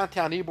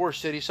 Downtown Ybor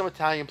City, some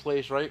Italian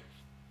place, right?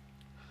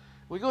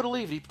 We go to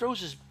leave. He throws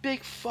this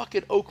big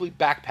fucking Oakley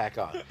backpack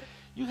on.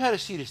 You had to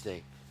see this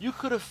thing. You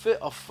could have fit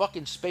a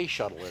fucking space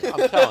shuttle in it.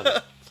 I'm telling you.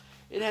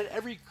 It had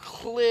every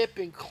clip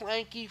and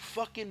clanky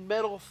fucking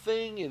metal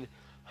thing and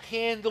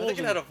handles. I think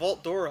it had a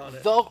vault door on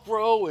it.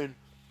 Velcro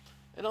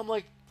and I'm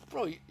like,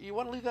 bro, you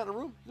want to leave that in a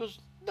room? He goes,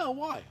 no,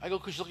 why? I go,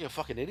 because you're looking at a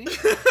fucking idiot.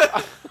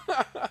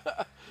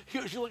 He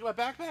goes, you look at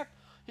my backpack?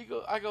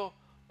 I go,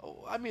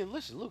 oh,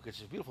 listen, Luke,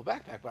 it's a beautiful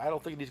backpack, but I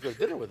don't think he needs to go to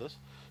dinner with us.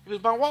 He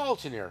goes, my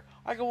wallet's in here.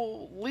 I go,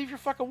 well, leave your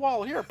fucking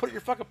wallet here. Put it in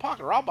your fucking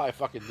pocket, or I'll buy a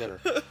fucking dinner.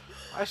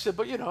 I said,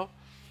 but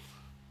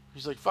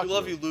He's like, fuck We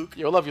love you, Luke.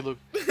 Yeah, I love you, Luke.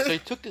 So he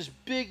took this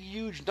big,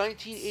 huge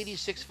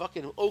 1986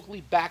 fucking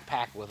Oakley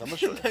backpack with him.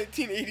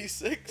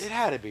 1986. It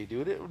had to be,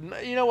 dude.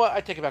 You know what?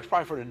 I take it back. It's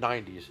probably for the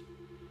 90s.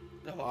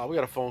 Oh. We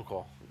got a phone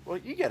call. Well,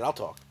 you get it. I'll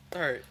talk.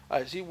 All right. All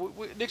right. See,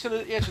 Nick's gonna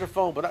answer the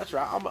phone, but that's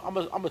right. I'm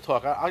gonna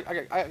talk.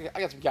 I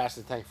got some gas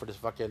in the tank for this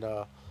fucking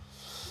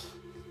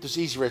this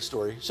Easy Red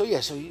story. So yeah.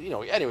 So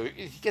anyway,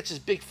 he gets this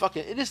big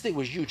fucking, and this thing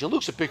was huge. And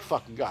Luke's a big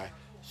fucking guy.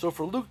 So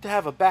for Luke to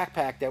have a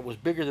backpack that was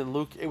bigger than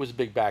Luke, it was a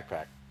big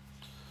backpack.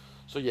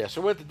 So yeah,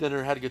 so we went to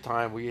dinner, had a good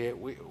time. We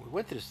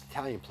went to this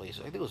Italian place.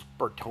 I think it was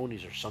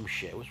Bertoni's or some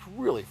shit. It was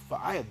really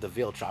fun. I had the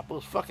veal chop. It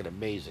was fucking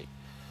amazing.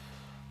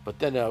 But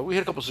then we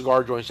had a couple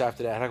cigar joints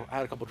after that. I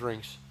had a couple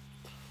drinks,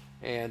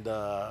 and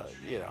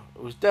it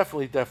was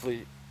definitely.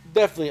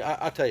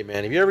 I'll tell you,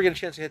 man. If you ever get a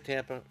chance to hit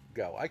Tampa,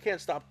 go. I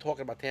can't stop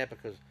talking about Tampa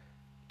because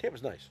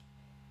Tampa's nice.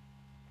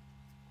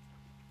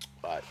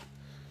 All right.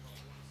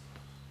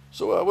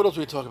 So what else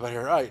we talk about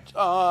here? All right.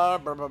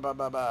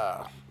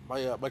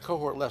 My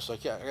cohort left, so I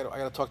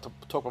gotta talk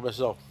about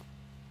myself.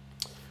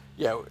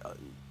 Yeah,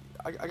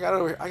 I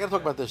gotta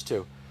talk about this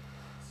too.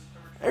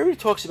 Everybody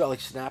talks about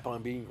like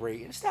Snap-on being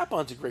great, and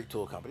Snap-on's a great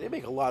tool company. They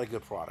make a lot of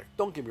good product.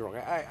 Don't get me wrong.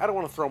 I don't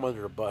want to throw them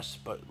under the bus,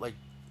 but like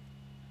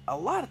a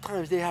lot of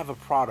times they have a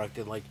product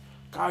and like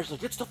guys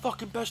like it's the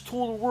fucking best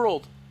tool in the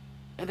world,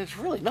 and it's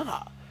really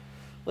not.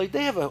 Like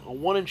they have a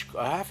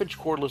half-inch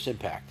cordless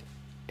impact,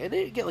 and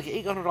they get like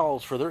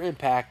 $800 for their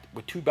impact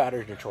with 2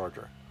 batteries and a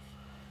charger.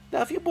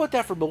 Now, if you bought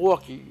that from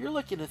Milwaukee, you're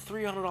like in the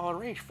 $300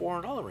 range,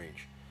 $400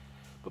 range.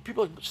 But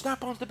people are like,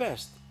 Snap-on's the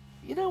best.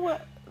 You know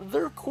what?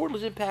 Their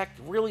cordless impact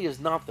really is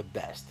not the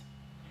best.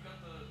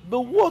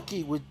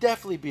 Milwaukee would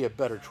definitely be a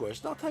better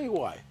choice, and I'll tell you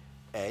why.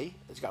 A,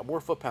 it's got more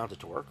foot-pounds of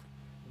torque.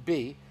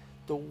 B,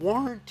 the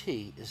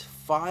warranty is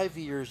 5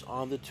 years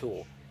on the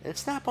tool, and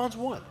Snap-on's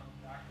 1.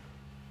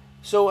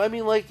 So, I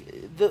mean, like,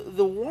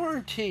 the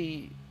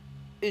warranty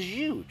is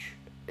huge.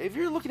 If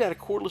you're looking at a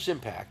cordless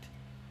impact,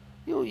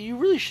 you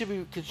really should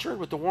be concerned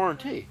with the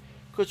warranty,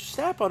 because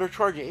Snap-on are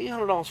charging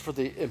 $800 for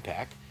the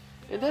impact,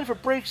 and then if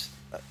it breaks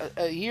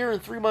a year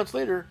and 3 months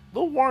later,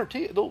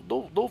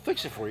 they'll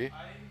fix it for you,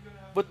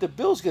 but the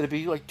bill's going to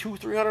be like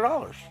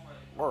 $200-$300,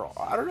 or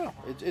I don't know.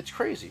 It's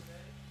crazy.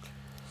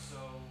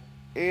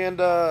 And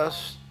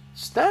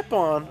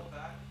Snap-on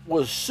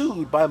was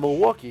sued by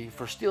Milwaukee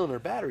for stealing their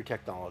battery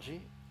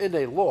technology, and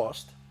they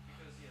lost.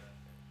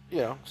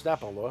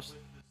 Snap-on lost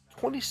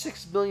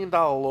 $26 million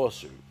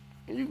lawsuit.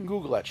 And you can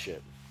Google that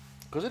shit,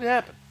 because it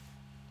happened.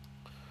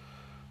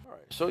 All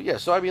right,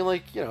 so I mean,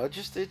 like, it's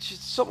just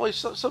something like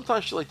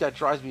sometimes shit like that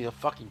drives me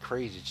fucking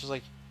crazy. It's just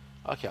like,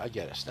 okay, I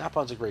get it.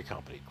 Snap-on's a great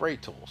company,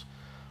 great tools,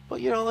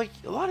 but like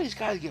a lot of these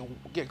guys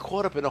get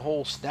caught up in the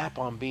whole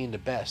Snap-on being the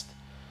best,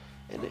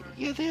 and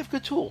they have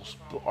good tools,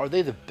 but are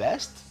they the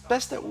best?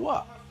 Best at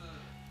what?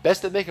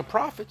 Best at making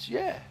profits?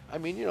 Yeah, I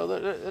mean,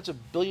 that's a $1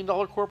 billion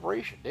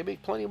corporation. They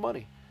make plenty of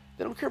money.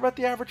 They don't care about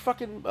the average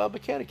fucking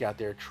mechanic out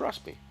there.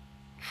 Trust me.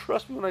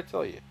 Trust me when I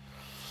tell you.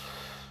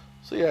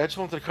 So yeah, I just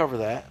wanted to cover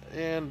that,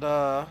 and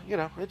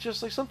it's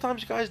just like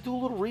sometimes guys do a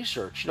little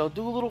research, do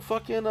a little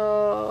fucking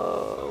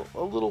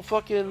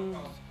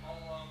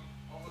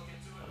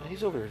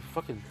He's over there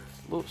fucking.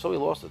 Somebody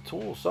lost a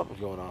tool. Something's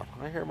going on.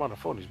 I hear him on the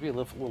phone. He's being a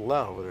little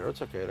loud over there.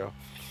 It's okay though.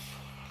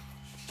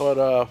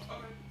 But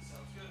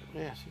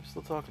yeah, he's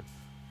still talking.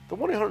 The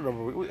 1-800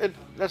 number, and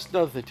that's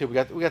another thing too. We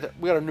got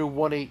a new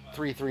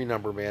 1833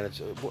 number, man. It's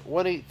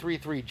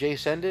 1833. Jay,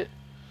 send it.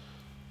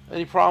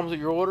 Any problems with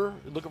your order?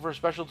 Looking for a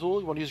special tool?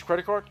 You want to use a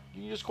credit card?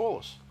 You can just call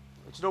us.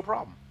 It's no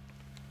problem.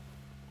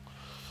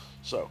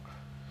 So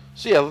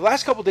yeah, the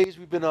last couple of days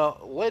we've been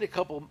late a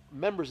couple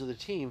members of the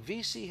team.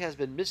 VC has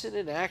been missing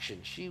in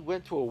action. She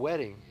went to a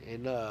wedding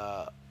in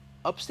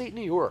upstate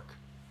New York,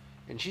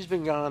 and she's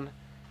been gone.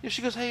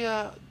 She goes, "Hey,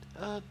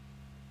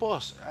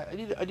 boss, I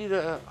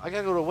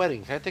gotta go to a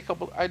wedding. Can I take a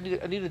couple? I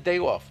need a day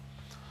off."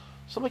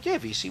 So I'm like, "Yeah,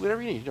 VC,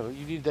 whatever you need.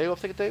 You need a day off,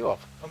 take a day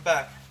off." I'm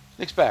back.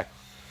 Nick's back.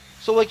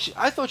 So like,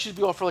 I thought she'd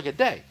be off for like a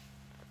day,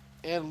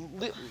 and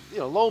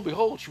lo and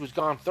behold, she was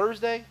gone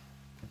Thursday,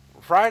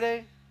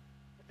 Friday,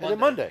 and then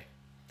Monday.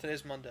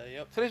 Today's Monday.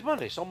 Yep. Today's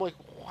Monday. So I'm like,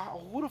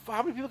 wow,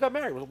 how many people got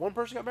married? Was it one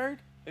person got married?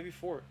 Maybe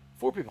 4.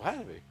 4 people had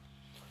to be.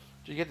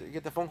 Did you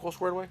get the phone call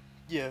squared away?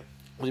 Yeah.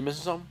 Was he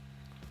missing something?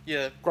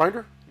 Yeah.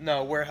 Grinder?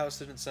 No, Warehouse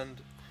didn't send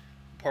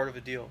part of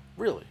a deal.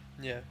 Really?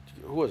 Yeah.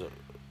 Who was it?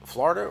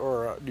 Florida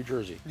or New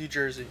Jersey? New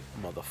Jersey.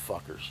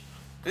 Motherfuckers.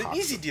 An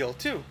easy deal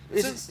too.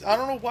 I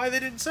don't know why they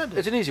didn't send it.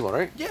 It's an easy one,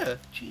 right? Yeah.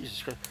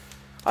 Jesus Christ.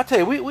 I'll tell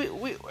you,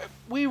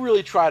 we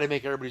really try to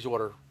make everybody's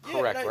order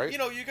correct, right?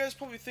 You guys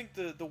probably think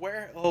the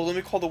warehouse. Oh, let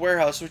me call the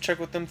warehouse. We check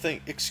with them.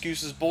 Think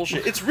excuses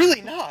bullshit. It's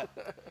really not.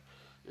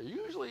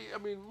 Usually, I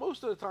mean,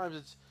 most of the times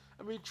it's.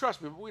 I mean,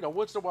 trust me.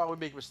 Once in a while we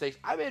make mistakes.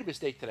 I made a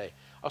mistake today.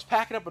 I was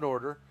packing up an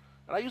order,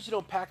 and I usually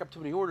don't pack up too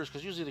many orders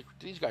because usually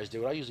these guys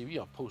do it. I usually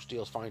post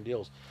deals, find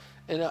deals,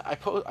 and I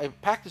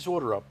packed this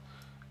order up,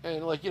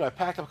 and I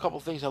packed up a couple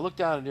of things. I looked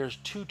down and there's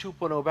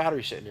 2.0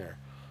 batteries sitting there,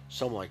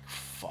 so I'm like,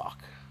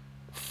 fuck,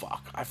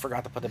 I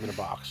forgot to put them in a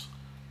box,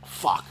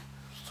 fuck.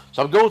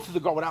 So I'm going through the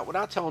garbage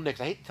without telling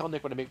Nick. I hate telling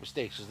Nick when I make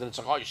mistakes, because then it's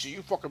like, oh, you see,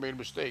 you fucking made a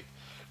mistake.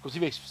 Because he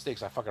makes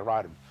mistakes, I fucking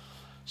ride him.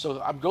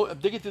 So I'm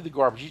digging through the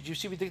garbage. Did you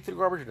see me digging through the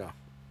garbage or no?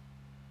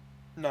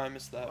 No, I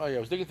missed that. Oh yeah, I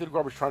was digging through the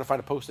garbage trying to find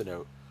a post-it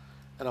note,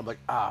 and I'm like,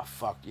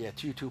 fuck, yeah,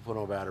 two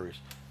 2.0 batteries.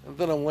 And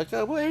then I'm like,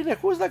 well, hey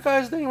Nick, what was that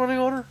guy's name on the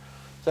order?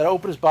 So I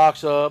open his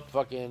box up,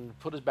 fucking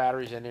put his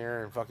batteries in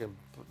there, and fucking,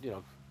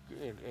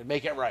 and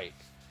make it right.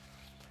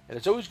 And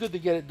it's always good to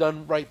get it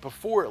done right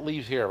before it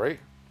leaves here, right?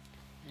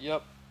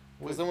 Yep.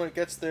 Because then when it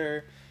gets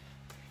there,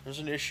 there's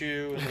an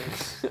issue.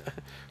 And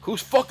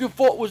whose fucking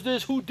fault was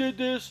this? Who did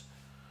this?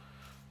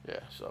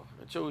 Yeah, so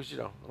it's always,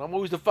 and I'm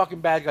always the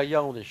fucking bad guy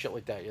yelling and shit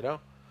like that,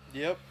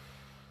 Yep.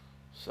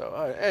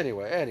 So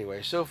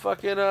anyway, so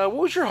fucking, what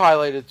was your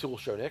highlight of the tool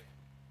show, Nick?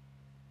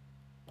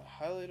 The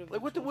highlight of the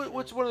Like,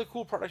 what's one of the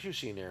cool products you've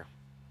seen there?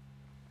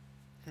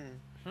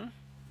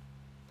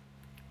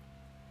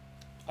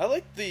 I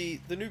like the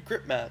new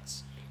grip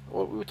mats.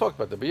 Well, we talked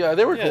about them, but yeah,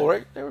 they were cool,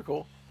 right? They were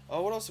cool.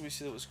 Oh, what else did we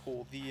see that was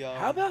cool?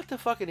 How about the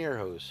fucking air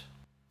hose?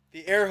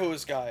 The air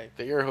hose guy.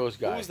 The air hose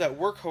guy. What was that?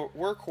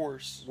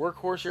 Workhorse.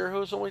 Workhorse air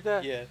hose, something like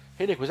that? Yeah.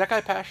 Hey, Nick, was that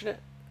guy passionate?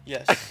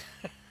 Yes.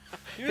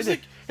 He was Hey,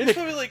 Nick,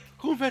 probably like...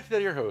 Who invented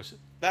that air hose?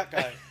 That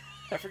guy.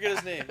 I forget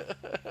his name.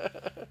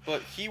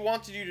 But he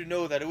wanted you to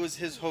know that it was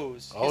his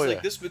hose. Oh, He's yeah.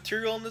 like, this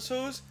material on this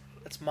hose,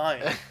 that's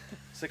mine.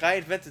 It's like, I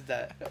invented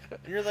that.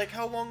 And you're like,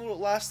 how long will it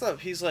last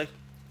up? He's like,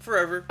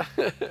 forever.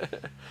 You're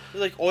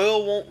like,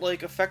 oil won't,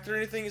 like, affect it or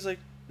anything? He's like,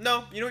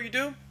 no. You know what you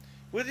do?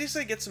 What did he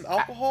say? Get some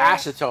alcohol?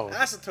 Acetone.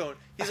 Acetone.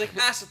 He's like,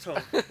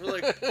 acetone. We're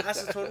like,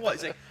 acetone what?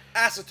 He's like,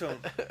 acetone.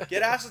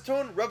 Get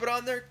acetone, rub it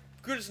on there,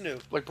 good as new.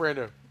 Like brand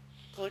new.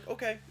 We're like,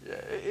 okay. Yeah,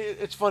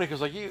 it's funny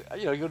because like you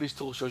go to these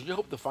tool shows, you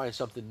hope to find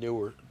something new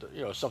or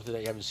something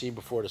that you haven't seen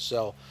before to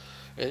sell,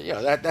 and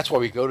that's why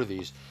we go to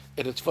these.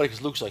 And it's funny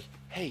because Luke's like,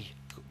 hey,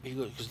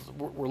 because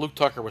where Luke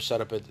Tucker was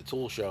set up at the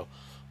tool show,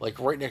 like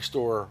right next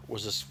door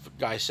was this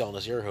guy selling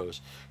this air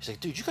hose. He's like,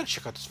 dude, you gotta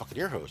check out this fucking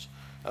air hose.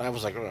 And I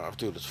was like, oh,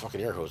 dude, it's fucking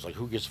air hose. Like,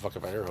 who gives a fuck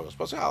about air hose?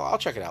 But I was like, I'll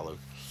check it out, Luke.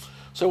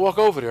 So I walk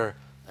over there,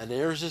 and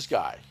there's this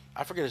guy.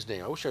 I forget his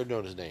name. I wish I'd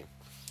known his name.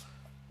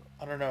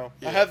 I don't know.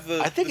 Yeah. I have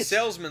the it's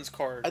salesman's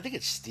card. I think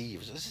it's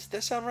Steve. Does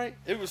that sound right?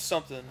 It was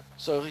something.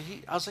 So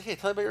I was like, hey,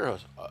 tell me about your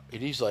hose.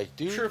 And he's like,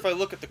 dude. I'm sure if I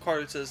look at the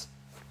card, it says,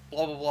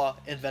 blah, blah, blah,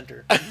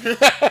 inventor. So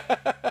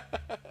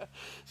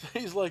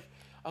he's like,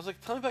 I was like,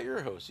 tell me about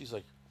your hose. He's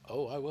like,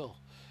 oh, I will.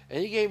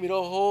 And he gave me the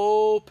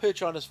whole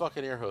pitch on this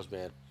fucking air hose,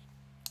 man.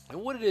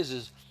 And what it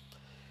is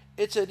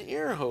it's an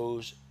air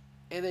hose,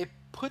 and they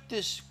put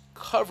this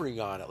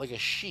covering on it, like a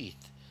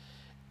sheath.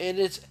 And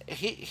it's,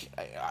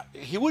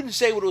 he wouldn't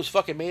say what it was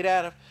fucking made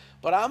out of,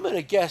 but I'm going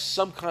to guess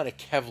some kind of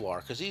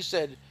Kevlar, because he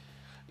said,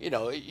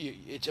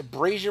 it's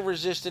abrasion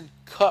resistant,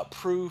 cut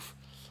proof.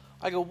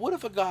 I go, what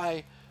if a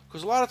guy,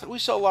 because we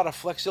sell a lot of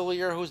Flexilla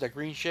air hose, that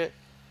green shit,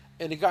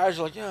 and the guys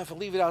are like, yeah, if I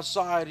leave it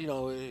outside,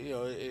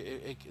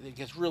 it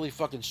gets really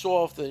fucking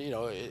soft, and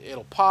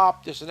it'll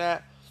pop, this and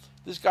that.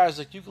 This guy's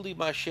like, you can leave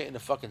my shit in the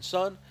fucking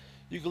sun,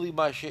 you can leave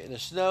my shit in the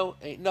snow,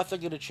 ain't nothing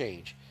gonna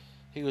change.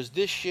 He goes,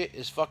 this shit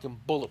is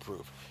fucking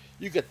bulletproof.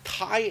 You could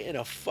tie it in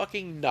a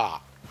fucking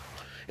knot.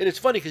 And it's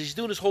funny because he's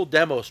doing this whole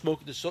demo,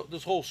 smoking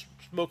this whole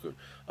smoke and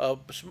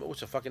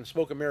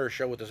mirror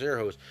show with this air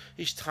hose.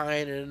 He's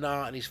tying it in a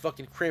knot and he's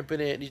fucking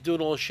crimping it and he's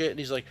doing all this shit and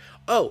he's like,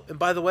 oh, and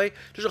by the way,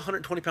 there's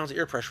 120 pounds of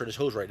air pressure in this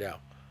hose right now.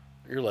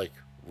 And you're like,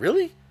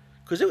 really?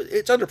 Because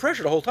it's under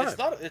pressure the whole time. It's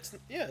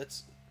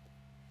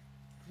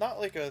not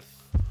like a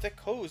thick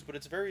hose, but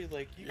it's very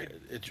like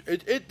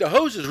the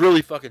hose is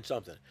really fucking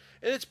something,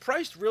 and it's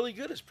priced really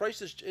good. It's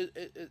priced as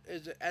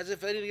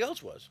if anything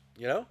else was,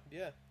 Yeah.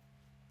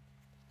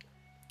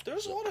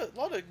 There's a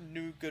lot of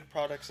new good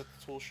products at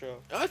the tool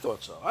show. I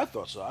thought so. I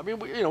mean,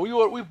 we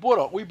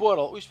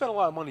spent a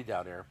lot of money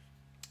down there,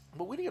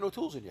 but we didn't get no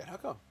tools in yet. How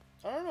come?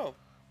 I don't know.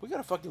 We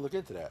gotta fucking look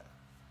into that.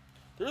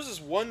 There was this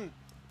one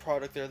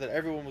product there that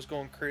everyone was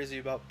going crazy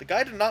about. The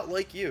guy did not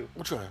like you.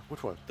 Which one?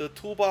 The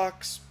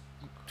Toolbox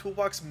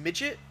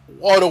midget?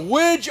 Oh, the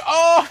widge!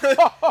 Oh!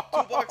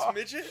 Toolbox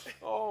midget?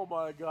 Oh,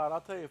 my God.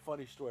 I'll tell you a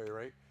funny story,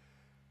 right?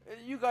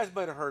 You guys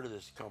might have heard of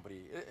this company.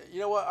 You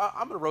know what?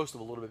 I'm going to roast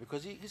him a little bit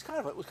because he was kind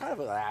of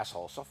an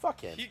asshole, so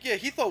fuck him.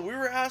 He thought we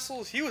were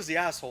assholes. He was the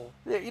asshole.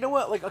 Yeah, you know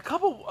what? Like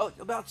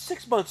about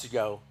 6 months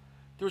ago,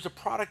 there was a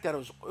product it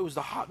was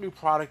the hot new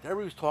product.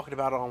 Everybody was talking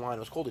about it online. It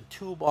was called a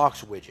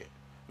Toolbox widget.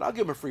 And I'll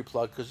give him a free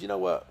plug because you know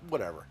what?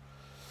 Whatever.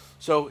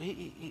 So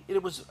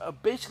it was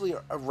basically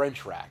a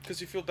wrench rack.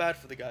 Because you feel bad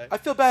for the guy. I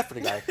feel bad for the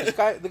guy.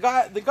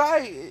 The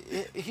guy,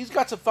 he's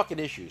got some fucking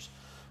issues.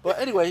 But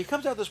anyway, he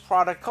comes out with this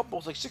product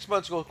like 6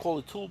 months ago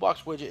called a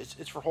Toolbox widget.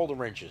 It's for holding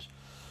wrenches.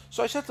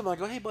 So I said to him, I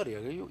go, hey buddy,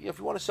 if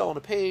you want to sell on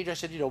a page, I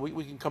said,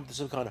 we can come to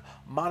some kind of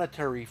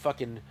monetary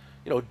fucking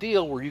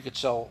deal where you could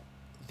sell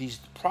these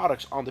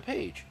products on the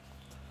page.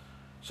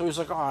 So he's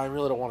like, oh, I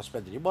really don't want to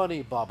spend any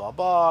money, blah blah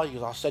blah. He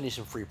goes, I'll send you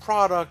some free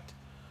product.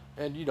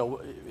 And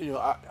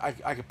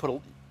I could put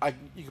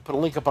you could put a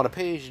link up on a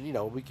page, and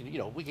we can. He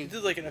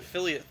did like an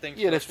affiliate thing.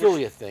 Yeah, an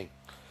affiliate thing.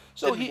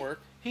 So didn't work.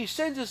 he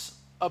sends us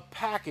a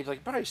package,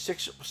 like probably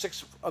six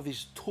of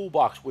these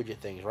toolbox widget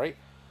things, right?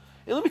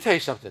 And let me tell you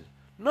something.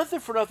 Nothing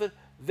for nothing.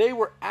 They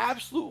were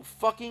absolute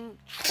fucking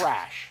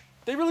trash.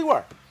 They really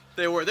were.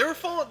 They were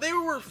falling. They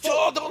were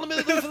So, falling.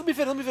 let me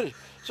finish.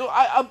 So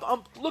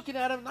I'm looking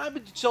at them, and I've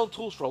been selling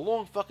tools for a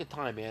long fucking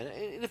time, man.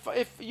 And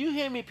if you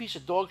hand me a piece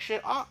of dog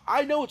shit,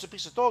 I know it's a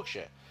piece of dog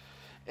shit.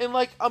 And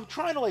like I'm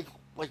trying to like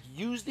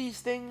use these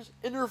things,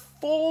 and they're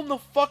falling the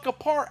fuck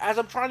apart as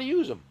I'm trying to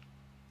use them.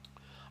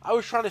 I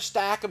was trying to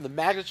stack them. The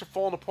magnets are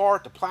falling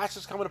apart. The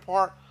plastic's coming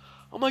apart.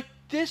 I'm like,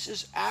 this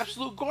is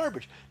absolute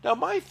garbage. Now,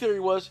 my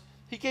theory was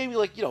he gave me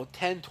like,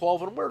 10,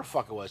 12, and where the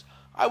fuck it was.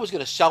 I was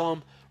going to sell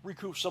them,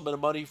 recoup some of the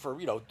money for,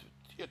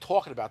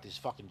 talking about this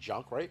fucking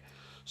junk, right?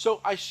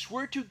 So I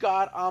swear to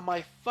God on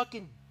my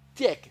fucking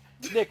dick,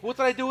 Nick, what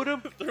did I do with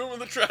them? Threw them in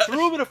the trash. Threw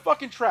them in the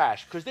fucking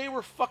trash because they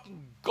were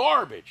fucking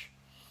garbage.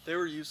 They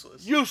were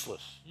useless.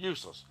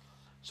 Useless.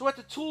 So at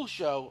the tool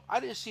show, I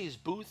didn't see his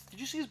booth. Did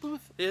you see his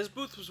booth? Yeah, his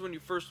booth was when you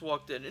first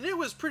walked in, and it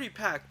was pretty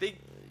packed.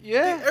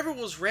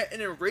 Everyone was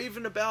ranting and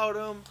raving about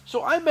him.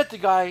 So I met the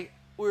guy.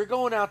 We were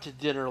going out to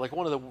dinner. Like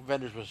one of the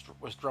vendors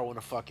was throwing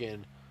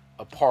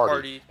a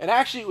party. And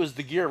actually, it was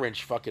the Gear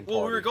Wrench fucking party.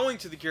 Well, we were going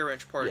to the Gear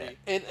Wrench party.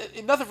 Yeah.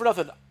 And nothing for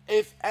nothing.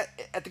 If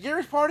at the Gear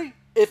Wrench party,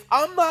 if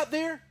I'm not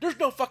there, there's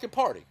no fucking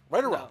party.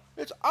 Right or wrong?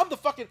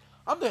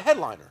 I'm the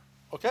headliner.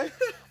 Okay?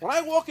 When I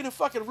walk in a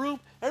fucking room,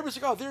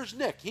 everybody's like, oh, there's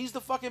Nick. He's the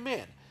fucking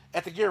man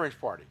at the Gear Wrench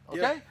party. Okay?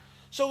 Yep.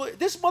 So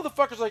this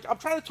motherfucker's like, I'm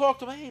trying to talk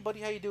to him. Hey, buddy,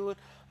 how you doing?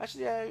 I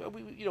said,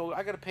 yeah,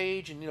 I got a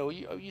page, and,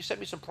 you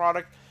sent me some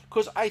product.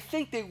 Because I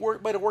think they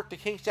might have worked the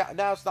kinks out, and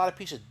now it's not a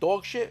piece of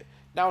dog shit.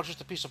 Now it's just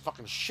a piece of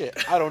fucking shit.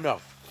 I don't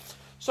know.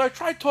 So I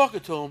tried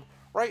talking to him,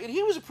 right? And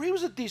he was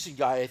a decent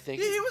guy, I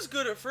think. Yeah, he was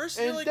good at first.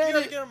 And like, you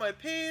gotta get on my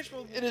page.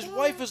 And his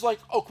wife is like,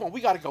 oh, come on,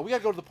 we gotta go. We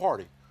gotta go to the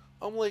party.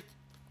 I'm like,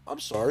 I'm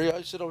sorry.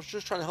 I said I was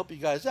just trying to help you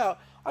guys out.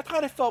 I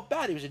kind of felt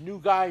bad. He was a new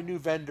guy, new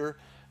vendor.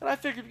 And I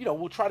figured,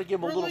 we'll try to give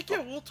him a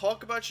little... we'll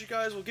talk about you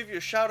guys. We'll give you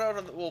a shout-out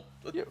on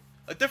the...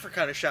 a different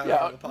kind of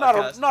shout-out on the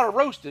podcast. Not a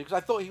roasted, because I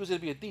thought he was going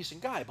to be a decent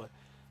guy, but,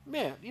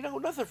 man,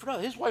 nothing for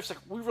nothing. His wife's like,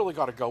 we really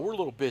got to go. We're a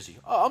little busy.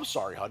 Oh, I'm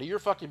sorry, honey. You're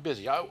fucking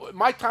busy.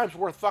 My time's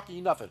worth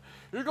fucking nothing.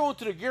 You're going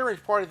to the Gear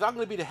Wrench party that I'm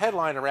going to be the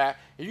headliner at,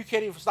 and you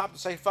can't even stop to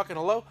say fucking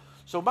hello?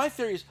 So my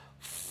theory is,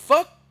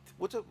 fuck...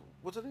 What's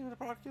the name of the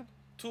product again?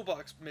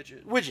 Toolbox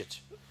Midget. Widgets.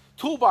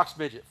 Toolbox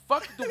Midget.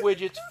 Fuck the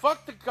widgets.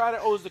 Fuck the guy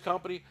that owns the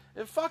company.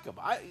 And fuck them.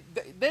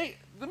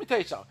 Let me tell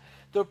you something.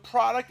 The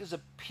product is a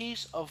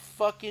piece of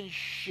fucking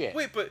shit.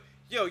 Wait, but,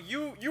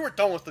 you were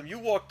done with them. You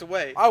walked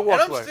away. I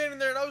walked away. And I'm standing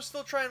there, and I was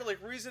still trying to,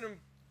 reason him,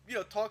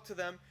 talk to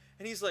them.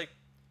 And he's like,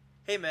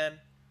 hey, man,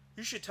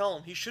 you should tell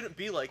him he shouldn't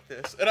be like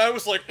this. And I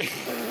was like...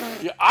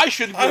 yeah, I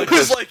shouldn't be like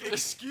this. I was like,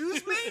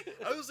 excuse me?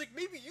 I was like,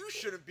 maybe you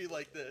shouldn't be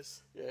like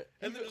this. Yeah.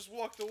 And then just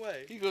walked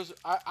away. He goes,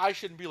 I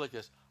shouldn't be like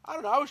this. I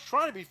don't know. I was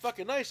trying to be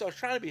fucking nice. I was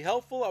trying to be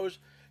helpful. I was,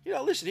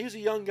 listen, he was a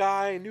young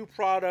guy, a new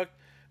product,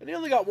 and he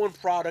only got one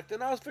product.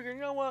 And I was figuring,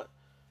 you know what?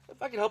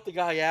 If I can help the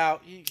guy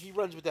out, he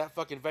runs with that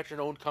fucking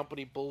veteran-owned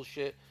company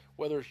bullshit.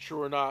 Whether it's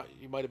true or not,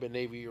 he might have been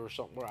Navy or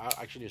something. I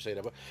shouldn't even say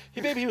that, but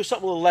maybe he was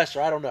something a little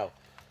lesser. I don't know.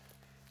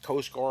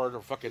 Coast Guard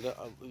or fucking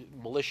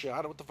militia. I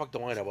don't know what the fuck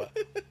do I know.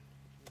 But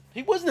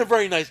he wasn't a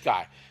very nice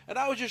guy. And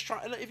I was just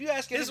trying. If you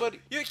ask anybody,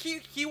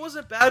 he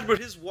wasn't bad, but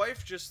his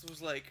wife just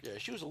was like, yeah,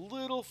 she was a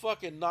little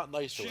fucking not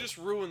nice to him. She just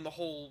ruined the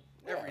whole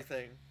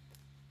everything.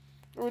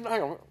 I mean,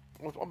 hang on.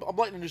 I'm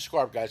lighting a new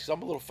scarf, guys, because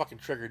I'm a little fucking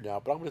triggered now.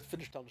 But I'm gonna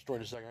finish telling the story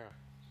in a second.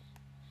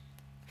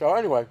 So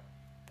anyway,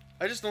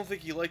 I just don't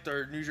think he liked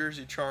our New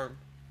Jersey charm.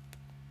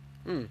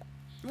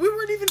 We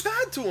weren't even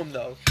bad to him,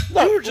 though.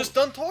 No, we were just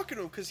done talking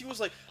to him because he was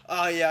like,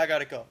 yeah, I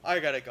gotta go. I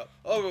gotta go.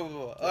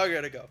 Oh, I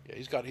gotta go. Yeah,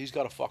 he's got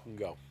to fucking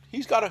go.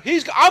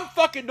 I'm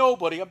fucking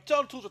nobody. I'm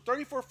telling tools for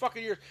 34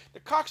 fucking years.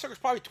 The cocksucker's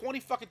probably 20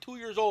 fucking 2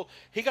 years old.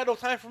 He got no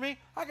time for me.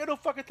 I got no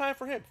fucking time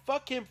for him.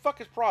 Fuck him. Fuck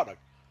his product.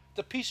 It's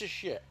a piece of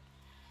shit.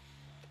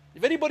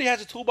 If anybody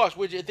has a toolbox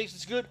widget and thinks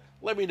it's good,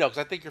 let me know because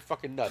I think you're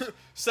fucking nuts.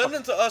 Send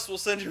them to us. We'll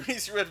send you an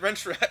Easy Red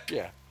wrench rack.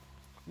 Yeah.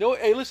 No,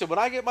 hey, listen, when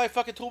I get my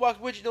fucking toolbox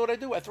widget, you know what I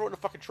do? I throw it in the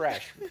fucking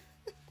trash.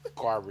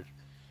 Garbage.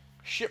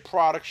 Shit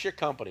product, shit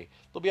company.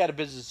 They'll be out of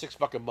business in 6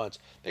 fucking months.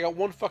 They got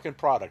one fucking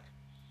product.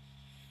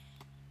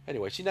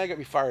 Anyway, see, now you got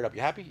me fired up.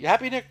 You happy? You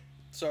happy, Nick?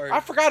 Sorry. I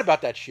forgot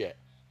about that shit.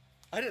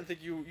 I didn't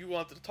think you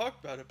wanted to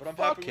talk about it, but I'm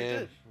happy we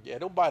did. Yeah,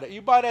 don't buy that.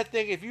 You buy that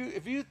thing. If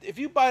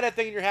you buy that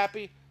thing and you're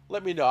happy,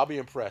 let me know. I'll be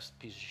impressed.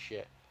 Piece of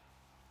shit.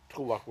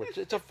 Toolbox widget.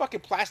 It's a fucking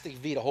plastic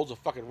V that holds a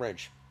fucking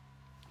wrench.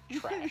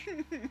 Trash.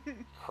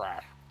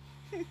 Crap.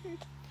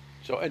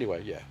 So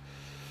anyway, yeah.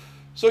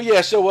 So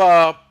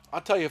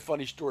I'll tell you a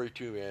funny story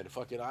too, man.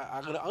 Fucking,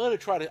 I'm gonna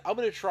try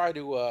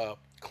to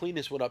clean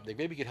this one up, Nick.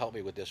 Maybe you can help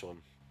me with this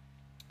one.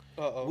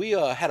 We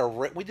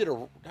did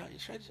a.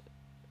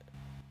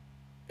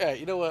 Yeah,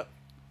 you know what?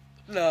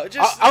 No,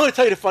 just I'm gonna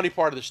tell you the funny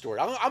part of the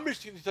story. I'm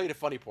just gonna tell you the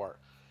funny part.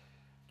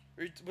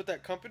 With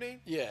that company?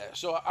 Yeah,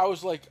 so I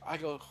was like, I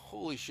go,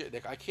 holy shit,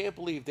 Nick, I can't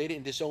believe they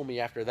didn't disown me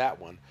after that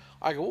one.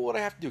 I go, what would I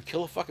have to do?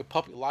 Kill a fucking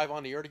puppy live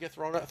on the air to get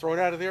thrown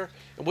out of there?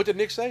 And what did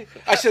Nick say?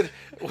 I said,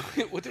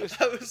 what did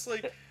I was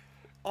like,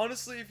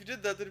 honestly, if you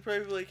did that, they'd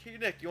probably be like, hey,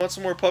 Nick, you want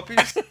some more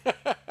puppies?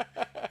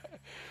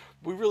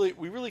 we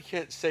really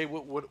can't say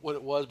what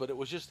it was, but it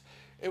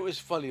was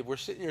funny. We're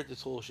sitting here at the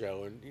tool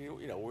show, and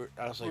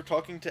I was We're like,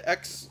 talking to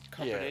X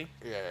company.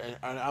 yeah,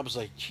 and I was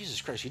like,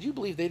 Jesus Christ, could you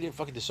believe they didn't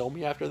fucking disown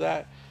me after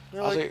that?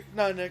 They're I was like,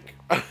 nah, Nick,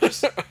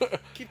 just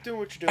keep doing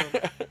what you're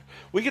doing.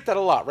 we get that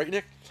a lot, right,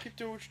 Nick? Keep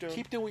doing what you're doing.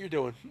 Keep doing what you're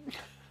doing.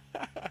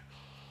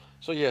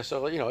 So yeah,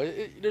 so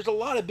there's a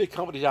lot of big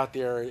companies out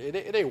there, and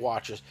they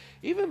watch us.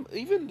 Even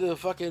the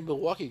fucking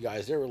Milwaukee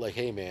guys, they were like,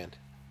 "Hey man,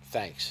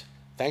 thanks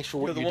for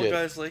what the you one did."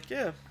 guy's like,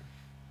 yeah,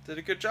 did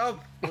a good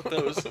job with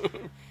those.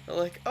 They're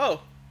like,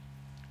 oh,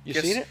 You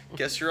guess, seen it?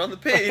 Guess you're on the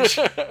page.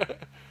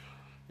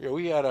 Yeah,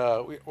 we had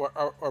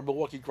our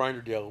Milwaukee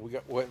grinder deal.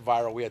 Went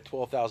viral. We had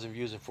 12,000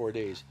 views in 4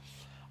 days.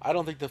 I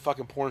don't think the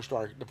fucking porn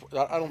star.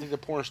 I don't think the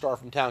porn star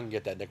from town can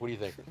get that, Nick. What do you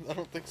think? I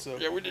don't think so.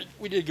 Yeah,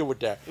 we did good with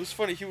that. It was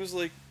funny. He was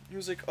like,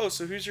 oh,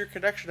 so who's your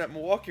connection at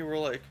Milwaukee? We're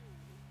like,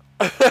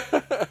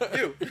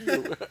 you.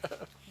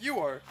 You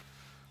are.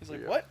 He's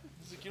like, Yeah. what?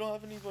 He's like, you don't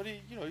have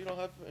anybody, you don't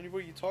have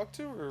anybody you talk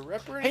to or a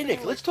rep or Hey anything?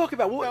 Nick, let's talk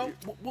about No.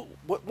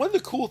 what one of the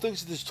cool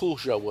things of this tool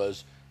show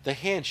was the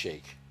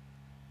handshake.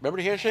 Remember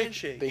the handshake?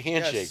 Handshake, The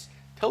handshake. yes.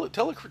 Tell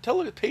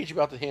the page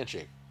about the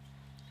handshake.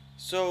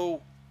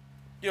 So,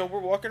 we're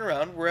walking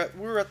around. We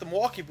were at the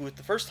Milwaukee booth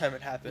the first time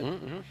it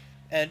happened. Mm-hmm.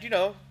 And,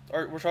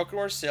 we're talking to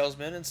our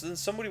salesman, and so then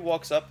somebody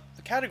walks up,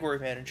 the category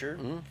manager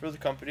for the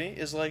company,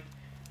 is like,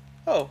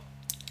 oh,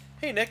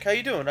 hey, Nick, how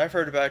you doing? I've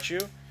heard about you.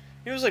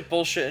 He was, like,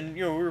 bullshitting,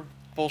 we were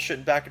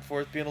bullshitting back and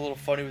forth, being a little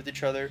funny with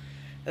each other.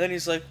 And then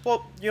he's like,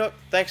 well,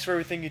 thanks for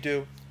everything you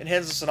do, and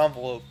hands us an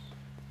envelope.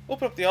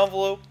 Open up the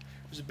envelope.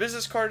 There's a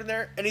business card in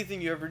there.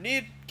 Anything you ever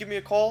need, give me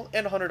a call,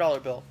 and a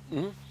 $100 bill.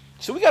 Mm-hmm.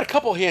 So we got a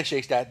couple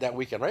handshakes that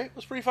weekend, right? It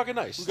was pretty fucking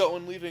nice. We got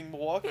one leaving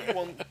Milwaukee,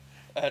 one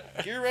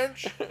at Gear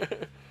Wrench.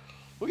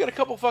 We got a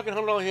couple fucking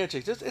 $100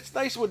 handshakes. It's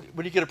nice when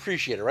you get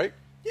appreciated, right?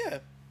 Yeah.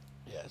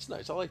 Yeah, it's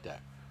nice. I like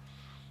that.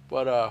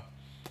 But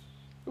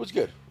it was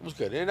good. It was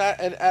good. And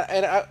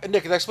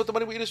Nick, did I split the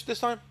money with you this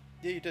time?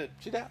 Yeah, you did.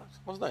 See that? That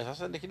was nice. I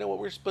said, Nick, you know what?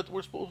 We'll split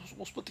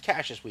the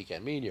cash this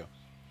weekend, me and you.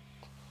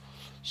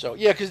 So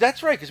yeah, because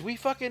that's right. Because we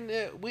fucking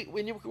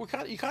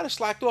you kind of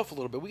slacked off a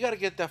little bit. We got to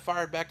get that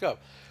fired back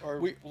up. Our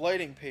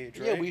lighting page,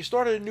 right? Yeah, we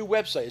started a new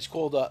website. It's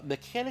called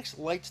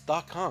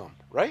mechanicslights.com,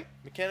 right?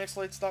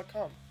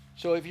 Mechanicslights.com.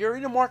 So if you're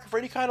in the market for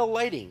any kind of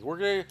lighting,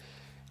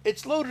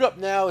 it's loaded up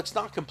now. It's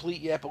not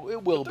complete yet, but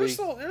it will be.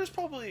 There's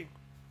probably,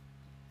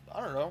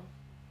 I don't know,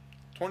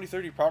 20,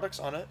 30 products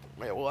on it.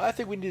 Yeah, well, I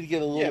think we need to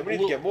get a little. Yeah, we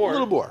need to get more. A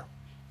little more.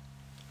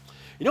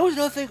 You know what's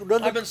another thing?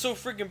 I've been so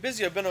freaking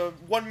busy. I've been a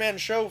one-man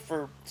show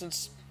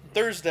since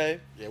Thursday.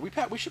 Yeah, we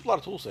shipped a lot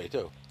of tools today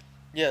too.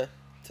 Yeah,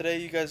 today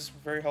you guys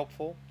were very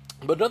helpful.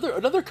 But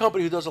another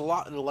company who does a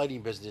lot in the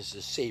lighting business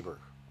is Sabre,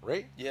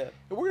 right? Yeah.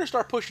 And we're gonna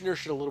start pushing their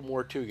shit a little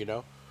more too.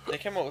 They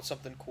came out with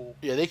something cool.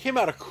 Yeah, they came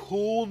out a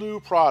cool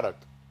new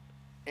product,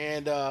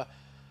 and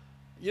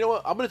you know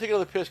what? I'm gonna take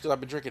another piss because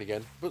I've been drinking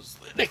again. But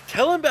Nick,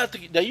 tell them about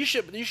now. You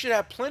should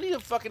have plenty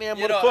of fucking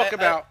ammo to talk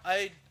about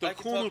the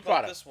cool new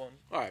product. This one.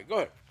 All right, go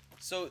ahead.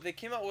 So they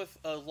came out with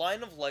a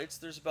line of lights.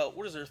 There's about,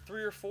 what is there,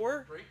 3 or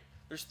 4? 3.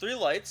 There's 3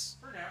 lights.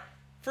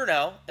 For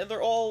now. And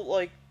they're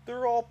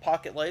all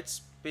pocket lights,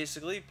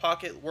 basically.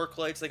 Pocket work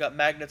lights. They got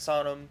magnets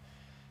on them.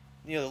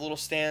 The little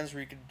stands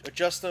where you can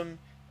adjust them.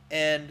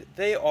 And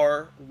they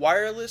are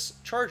wireless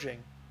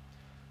charging.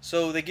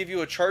 So they give you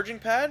a charging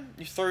pad.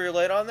 You throw your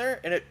light on there,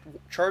 and it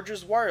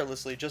charges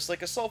wirelessly, just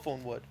like a cell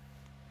phone would.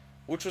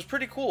 Which was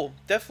pretty cool.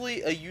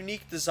 Definitely a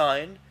unique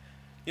design.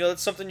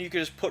 That's something you could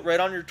just put right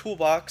on your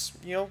toolbox.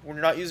 When you're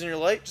not using your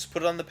light, just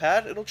put it on the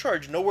pad. It'll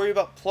charge. No worry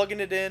about plugging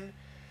it in.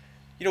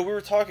 We were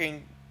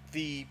talking,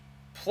 the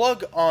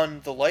plug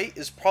on the light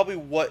is probably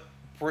what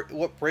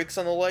breaks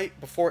on the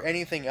light before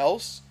anything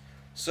else.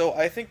 So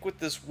I think with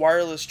this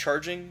wireless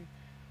charging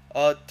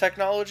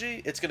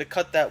technology, it's going to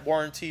cut that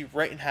warranty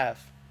right in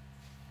half.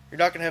 You're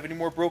not going to have any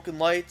more broken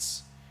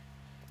lights.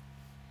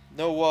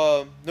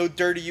 No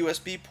dirty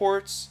USB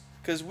ports.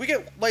 Because we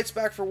get lights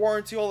back for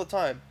warranty all the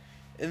time.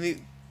 And the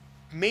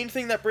main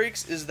thing that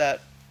breaks is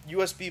that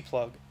USB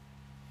plug.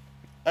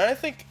 And I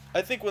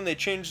think when they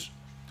change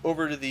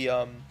over to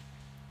the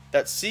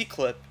that C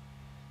clip,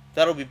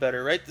 that'll be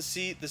better, right? The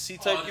C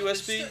type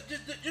USB.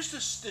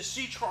 Just the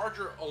C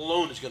charger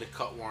alone is going to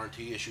cut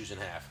warranty issues in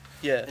half.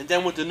 Yeah. And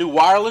then with the new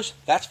wireless,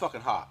 that's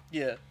fucking hot.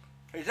 Yeah.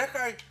 Hey, that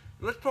guy.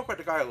 Let's talk about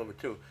the guy a little bit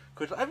too,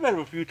 because I've met him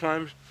a few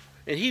times,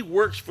 and he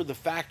works for the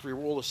factory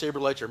where all the Sabre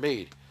lights are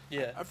made.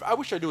 Yeah. I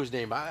wish I knew his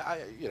name.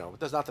 It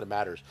does not that it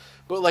matters.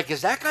 But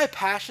is that guy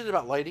passionate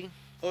about lighting?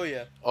 Oh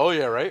yeah. Oh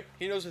yeah, right.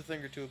 He knows a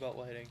thing or two about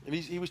lighting. And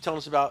he was telling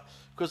us about,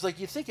 because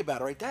you think about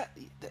it, right? That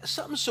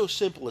something so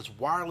simple as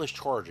wireless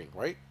charging,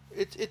 right?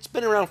 It's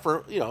been around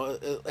for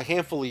a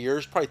handful of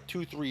years, probably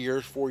 2, 3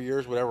 years, 4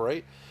 years, whatever,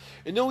 right?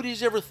 And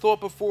nobody's ever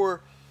thought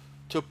before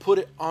to put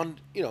it on,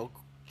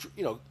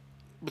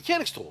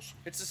 mechanics tools.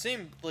 It's the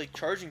same like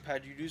charging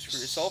pad you use for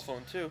your cell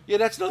phone too. Yeah,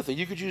 that's another thing.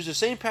 You could use the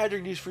same pad you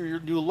can use for your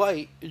new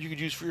light that you could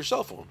use for your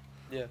cell phone.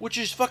 Yeah. Which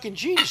is fucking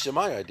genius in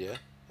my idea.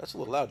 That's a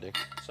little loud, Nick.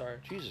 Sorry.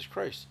 Jesus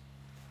Christ.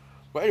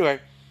 But anyway,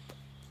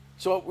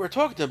 so we're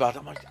talking to him about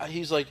it.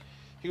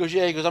 He goes,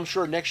 yeah, he goes, I'm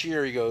sure next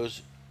year, he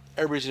goes,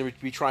 everybody's going to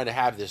be trying to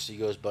have this. He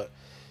goes,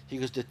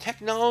 the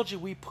technology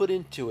we put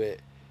into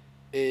it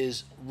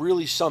is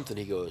really something.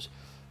 He goes,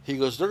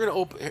 they're going to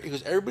open, he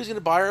goes, everybody's going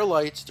to buy our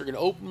lights. They're going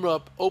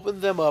to open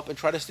them up and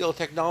try to steal the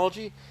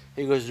technology.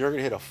 He goes, they're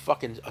going to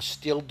hit a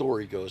steel door,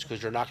 he goes, because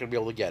they're not going to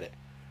be able to get it.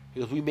 He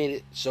goes, we made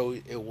it so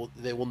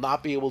they will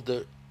not be able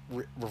to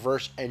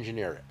reverse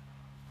engineer it.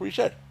 What he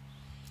said.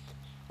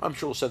 I'm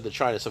sure we'll send it to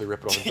China, somebody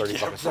rip it off in 30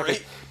 fucking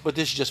seconds. But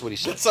this is just what he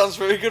said. That sounds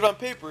very good on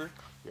paper.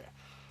 Yeah.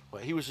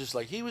 Well, he was just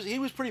like, he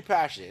was pretty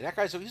passionate. That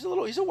guy's, he's a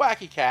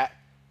wacky cat.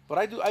 But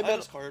I met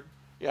him. Hard.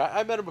 Yeah,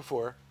 I met him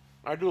before.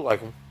 I do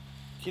like him.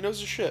 He knows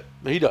his shit.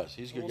 He does.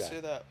 He's a good We'll guy.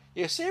 say that.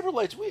 Yeah, Saber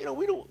Lights.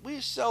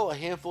 We sell a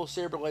handful of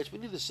Saber Lights. We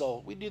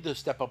need to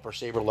step up our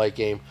Saber Light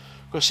game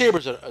because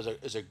Saber's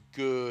is a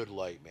good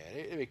light, man.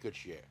 It make good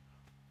shit.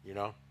 You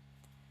know.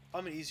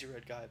 I'm an Easy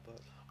Red guy, but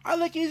I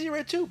like Easy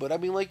Red too, but I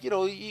mean, like, you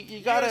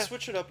gotta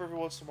switch it up every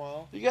once in a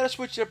while. You gotta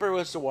switch it up every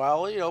once in a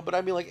while, but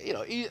I mean, like,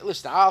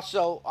 listen, I'll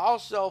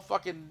sell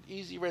fucking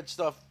Easy Red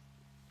stuff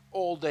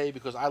all day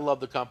because I love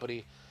the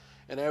company,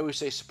 and I always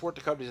say support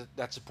the companies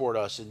that support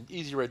us, and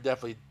Easy Red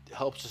definitely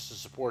helps us and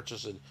supports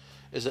us and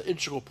is an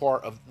integral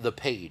part of the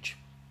page,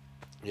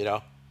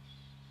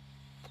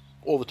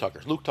 all the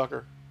Tuckers, Luke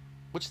Tucker,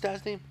 what's his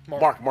dad's name?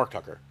 Mark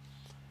Tucker,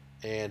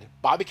 and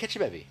Bobby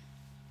Ketchabevi.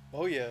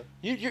 Oh yeah.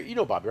 You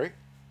know Bobby, right?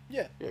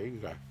 Yeah. Yeah, you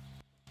guy.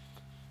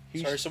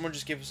 Sorry, someone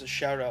just gave us a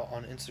shout out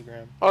on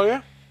Instagram. Oh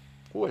yeah,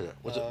 who was it?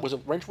 Was it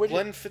Wrench Widget?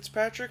 Glenn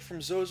Fitzpatrick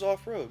from Zoe's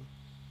Off Road.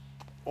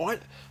 Oh,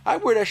 I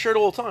wear that shirt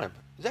all the time.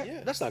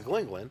 Yeah. That's not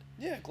Glenn?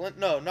 Yeah, Glenn.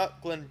 No,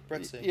 not Glenn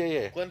Bretson.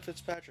 Yeah. Glenn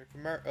Fitzpatrick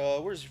from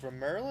where is he from?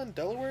 Maryland,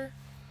 Delaware.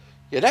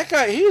 Yeah, that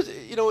guy. He was.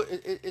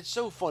 It's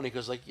so funny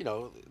because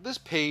this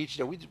page.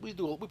 We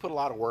put a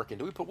lot of work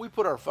into. We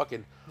put our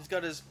fucking. He's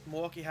got his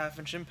Milwaukee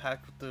half-inch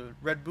impact with the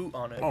red boot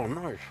on it. Oh,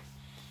 nice.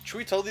 Should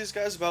we tell these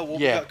guys about what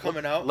we got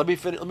coming out? Let me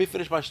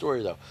finish my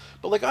story though.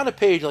 But like on the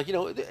page, a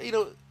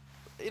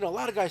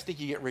lot of guys think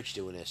you get rich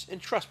doing this,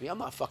 and trust me, I'm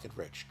not fucking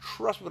rich.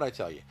 Trust me when I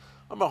tell you,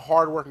 I'm a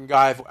hardworking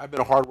guy. I've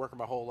been a hard worker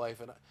my whole life,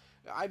 and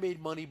I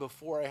made money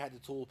before I had the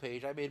tool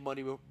page. I made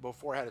money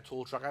before I had a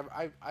tool truck.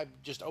 I've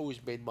just always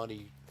made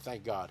money,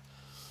 thank God.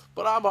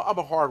 But I'm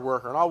a hard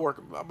worker, and I'll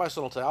work. My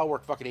son will tell you, I'll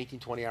work fucking 18,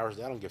 20 hours a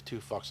day. I don't give two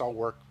fucks.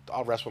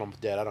 I'll rest when I'm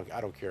dead.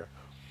 I don't care.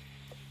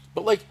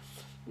 But like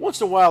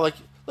once in a while,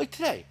 like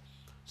today,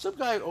 some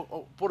guy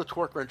bought a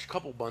torque wrench a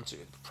couple months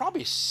ago,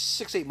 probably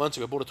 6-8 months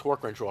ago. Bought a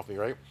torque wrench off me,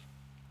 right?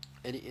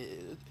 And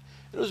it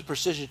was a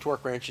precision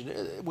torque wrench,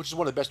 which is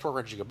one of the best torque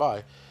wrenches you could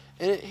buy.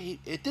 And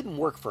it didn't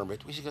work for him.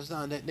 He goes,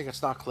 no, Nick,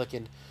 it's not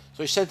clicking.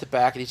 So he sent it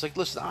back, and he's like,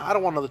 listen, I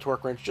don't want another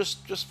torque wrench.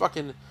 Just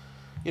fucking,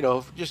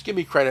 just give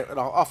me credit, and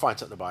I'll find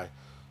something to buy.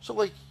 So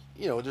like,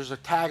 there's a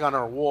tag on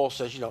our wall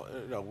says,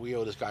 we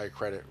owe this guy a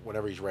credit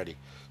whenever he's ready.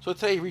 So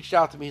today he reached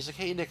out to me. He's like,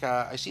 hey, Nick,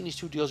 I seen these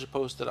two deals you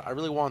posted. I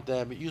really want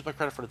them. Use my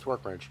credit for the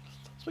torque wrench. I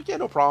was like, yeah,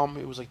 no problem.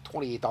 It was like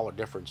 $28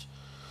 difference.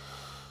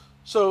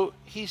 So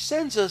he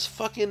sends us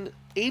fucking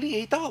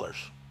 $88,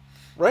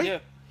 right? Yeah.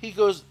 He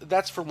goes,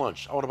 that's for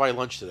lunch. I want to buy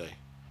lunch today.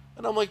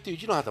 And I'm like,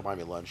 dude, you don't have to buy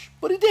me lunch.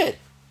 But he did.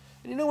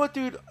 And you know what,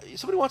 dude?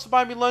 Somebody wants to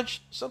buy me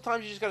lunch.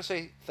 Sometimes you just got to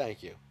say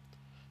thank you.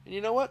 And you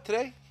know what?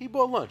 Today, he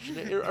bought lunch. He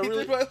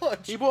did buy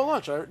lunch. He bought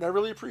lunch. I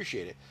really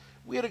appreciate it.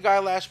 We had a guy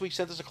last week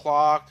sent us a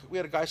clock. We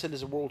had a guy send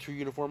us a World Tour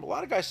uniform. A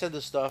lot of guys send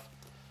us stuff.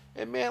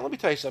 And, man, let me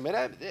tell you something,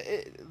 man.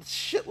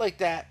 Shit like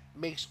that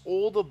makes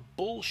all the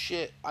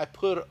bullshit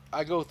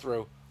I go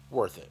through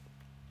worth it.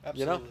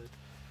 Absolutely.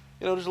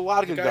 There's a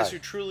lot of good guys who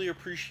truly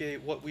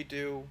appreciate what we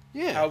do,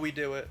 yeah, how we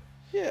do it.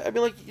 Yeah, I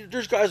mean, like,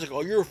 there's guys like,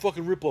 oh, you're a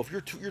fucking ripoff.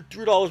 You're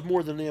 $3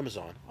 more than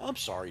Amazon. I'm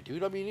sorry,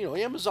 dude. I mean,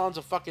 Amazon's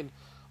a fucking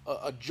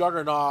a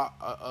juggernaut,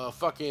 a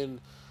fucking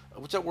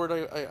what's that word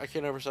I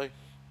can't ever say?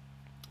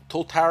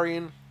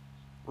 Totalitarian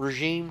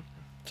regime.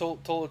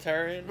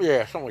 Totalitarian.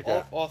 Yeah, something like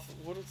that. What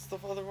is the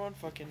other one?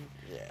 Fucking.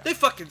 Yeah. They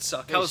fucking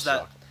suck. How's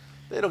that?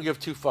 They don't give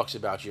two fucks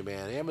about you,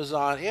 man.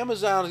 Amazon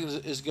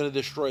is going to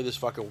destroy this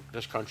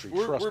country.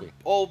 Trust me. We're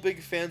all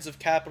big fans of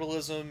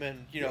capitalism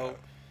and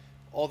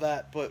all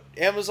that, but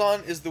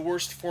Amazon is the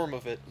worst form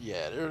of it.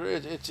 Yeah,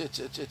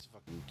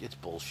 it's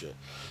bullshit.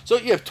 So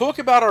yeah, talk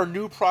about our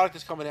new product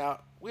that's coming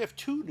out. We have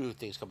two new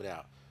things coming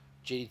out.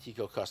 JD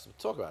Co Custom.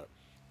 Talk about it.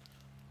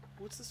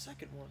 What's the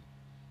second one?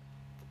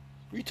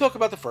 You talk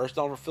about the first.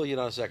 I'll fill you in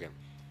on a second.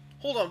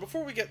 Hold on,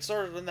 before we get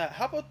started on that,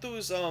 how about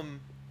those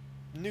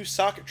new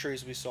socket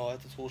trays we saw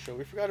at the tool show?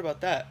 We forgot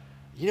about that.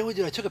 You know what,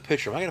 dude? I took a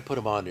picture of them. I got to put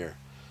them on there.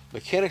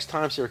 Mechanics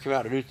Time Saver came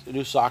out a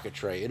new socket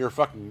tray, and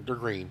they're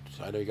green.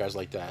 So I know you guys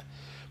like that,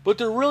 but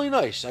they're really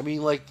nice. I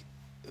mean, like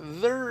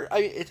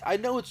I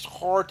know it's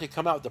hard to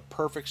come out with the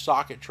perfect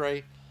socket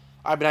tray.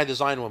 I mean, I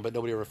designed one, but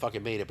nobody ever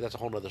fucking made it. But that's a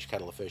whole nother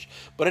kettle of fish.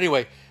 But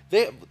anyway,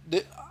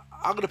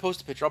 I'm gonna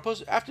post a picture. I'll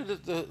post after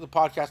the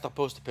podcast. I'll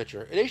post a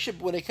picture. And they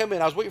should when they come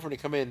in. I was waiting for them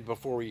to come in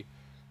before we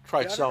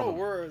tried I selling don't know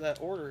them. where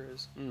that order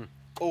is. Mm.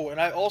 Oh,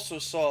 and I also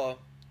saw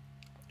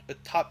a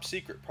top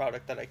secret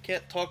product that I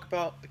can't talk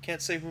about. I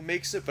can't say who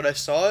makes it, but I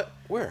saw it.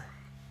 Where?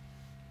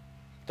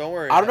 Don't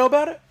worry. I don't know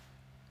about it.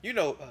 You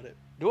know about it.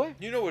 Do I?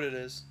 You know what it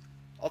is.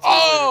 I'll tell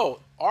you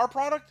later. Our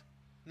product?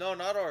 No,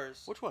 not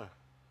ours. Which one?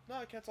 No,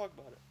 I can't talk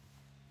about it.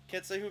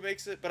 Can't say who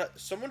makes it, but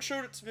someone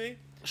showed it to me,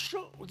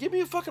 Sure. Give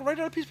me a fucking write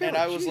down a piece of paper. and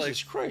I was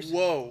Jesus like, Christ.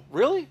 "Whoa!"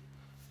 Really?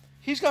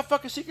 He's got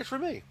fucking secrets for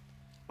me.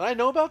 And I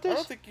know about this? I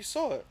don't think you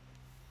saw it.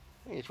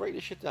 Hey, it's writing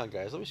this shit down,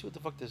 guys. Let me see what the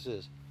fuck this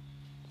is.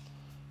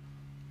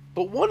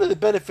 But one of the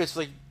benefits,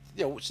 like,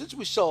 since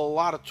we sell a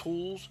lot of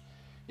tools,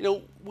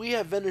 we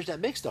have vendors that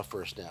make stuff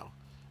for us now.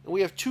 And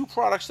we have 2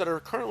 products that are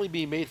currently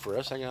being made for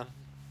us. Hang on.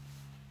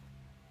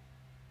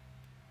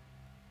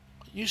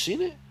 You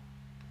seen it?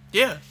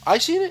 Yeah. I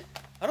seen it?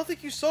 I don't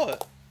think you saw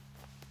it.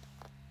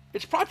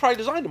 It's probably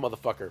designed a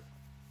motherfucker.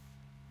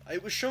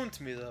 It was shown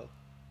to me though.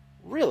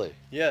 Really?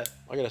 Yeah.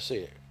 I gotta see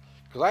it.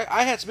 Because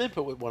I had some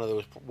input with one of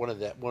those.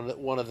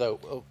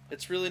 Oh,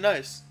 It's really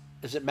nice.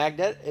 is it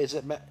magnet? Is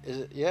it?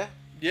 Yeah?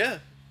 Yeah.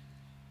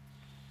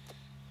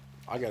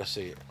 I gotta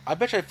see it. I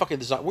bet you I fucking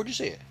designed. Where'd you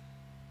see it?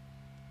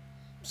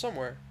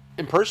 Somewhere.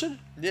 In person?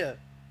 Yeah.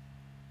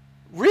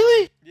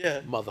 Really?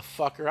 Yeah.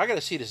 Motherfucker, I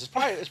gotta see this.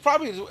 It's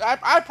probably.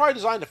 I probably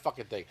designed the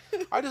fucking thing.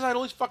 I designed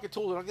all these fucking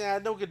tools. And I'm like, yeah,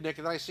 no good, Nick.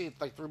 And then I see it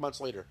like 3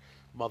 months later,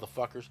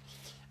 motherfuckers.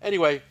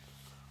 Anyway,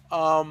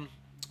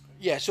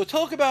 yeah. So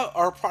talk about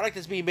our product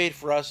that's being made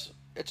for us.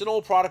 It's an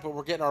old product, but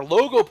we're getting our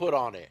logo put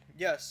on it.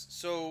 Yes.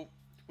 So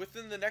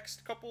within the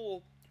next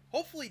couple,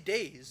 hopefully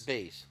days,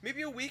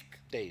 maybe a week,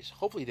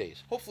 hopefully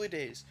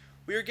days,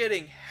 we are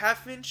getting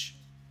 1/2-inch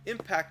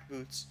impact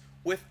boots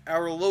with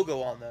our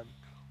logo on them.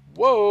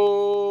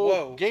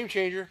 Whoa! Game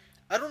changer.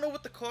 I don't know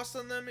what the cost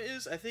on them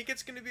is. I think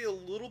it's going to be a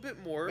little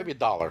bit more. Maybe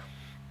 $1.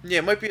 Yeah,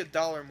 it might be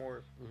 $1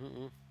 more.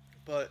 Mm-hmm.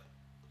 But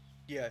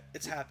yeah,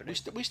 it's happening.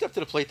 We stepped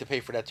to the plate to pay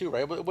for that too,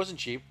 right? But it wasn't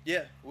cheap.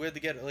 Yeah, we had to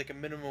get like a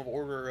minimum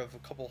order of a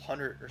couple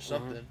hundred or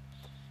something.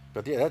 Mm-hmm.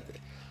 But yeah,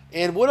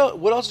 and what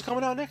else is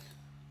coming out, Nick?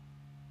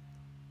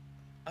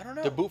 I don't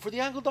know. The boot for the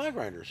angle die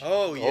grinders.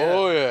 Oh yeah.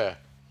 Oh yeah.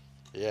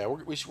 Yeah,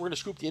 we're gonna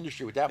scoop the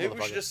industry with that. Maybe motherfucker.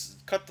 we should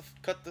just cut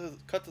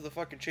to the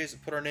fucking chase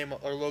and put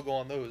our logo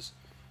on those.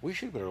 We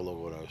should put our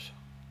logo on those.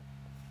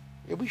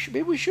 Yeah, we should.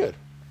 Maybe we should.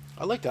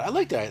 I like that. I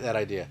like that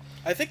idea.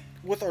 I think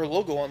with our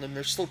logo on them,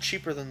 they're still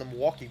cheaper than the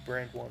Milwaukee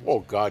brand ones. Oh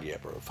God, yeah,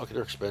 bro. Fucking,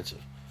 they're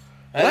expensive.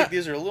 I think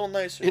these are a little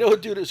nicer. You know,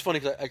 dude, it's funny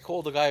because I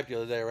called the guy up the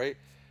other day, right?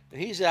 And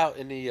he's out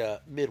in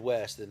the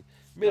Midwest, and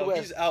Midwest.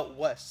 No, he's out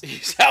west.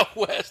 He's out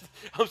west.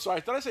 I'm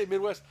sorry. Did I say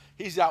Midwest?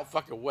 He's out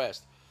fucking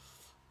west.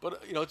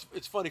 But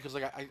it's funny because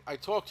like I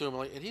talked to him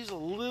like, and he's a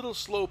little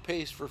slow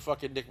paced for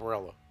fucking Nick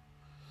Morello.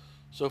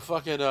 So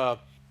fucking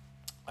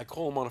I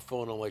call him on the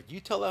phone. I'm like,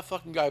 you tell that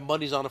fucking guy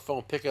money's on the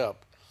phone. Pick it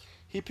up.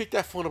 He picked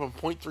that phone up in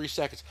 0.3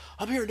 seconds.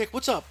 I'm here, Nick.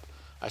 What's up?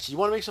 I said, you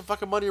want to make some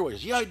fucking money or what? He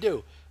goes, yeah, I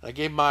do. And I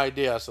gave him my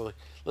idea. So like,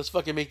 let's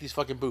fucking make these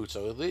fucking boots.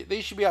 So they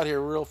should be out here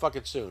real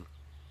fucking soon.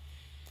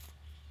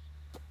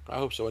 I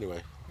hope so.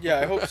 Anyway. Yeah,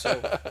 I hope so.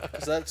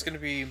 Because that's gonna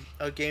be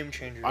a game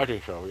changer. I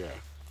think so. Yeah.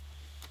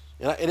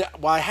 And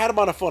while I had him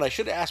on the phone, I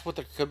should have asked what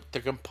the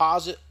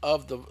composite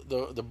of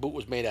the boot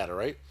was made out of,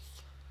 right?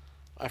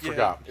 I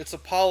forgot. It's a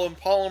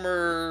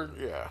polymer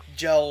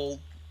gel,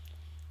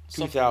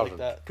 something 2000, like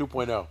that.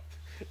 2.0. All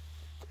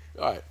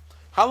right.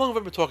 How long have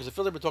we been talking? 'Cause I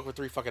feel like we've been talking for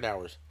 3 fucking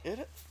hours.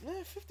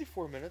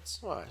 54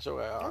 minutes. All right. So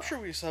I'm sure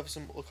we just have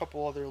a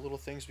couple other little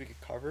things we could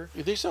cover.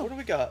 You think so? What do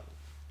we got?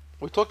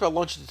 We talked about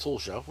lunch at the tool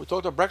show. We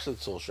talked about breakfast at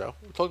the tool show.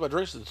 We talked about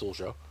drinks at the tool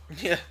show.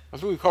 Yeah. I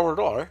think we covered it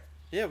all, right?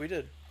 Yeah, we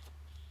did.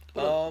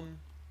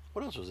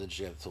 What else was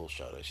interesting at the tool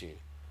show that I seen?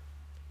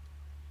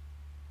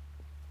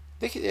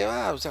 That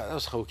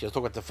was hokey. I was talking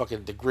about the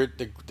fucking grid,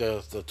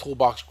 the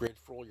toolbox grid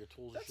for all your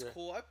tools. That's and shit.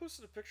 cool. I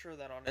posted a picture of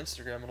that on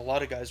Instagram, and a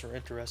lot of guys were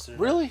interested.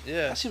 Really? In it.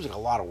 Yeah. That seems like a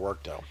lot of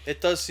work, though.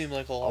 It does seem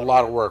like a lot. A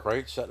lot of work,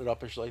 right? Setting it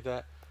up and shit like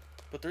that.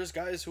 But there's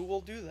guys who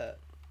will do that.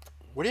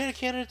 Were they out of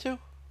Canada too?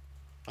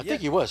 I think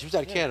he was. He was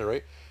out of Canada,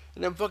 right?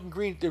 And them fucking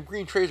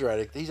green trays are out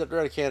of. He's out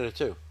of Canada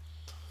too.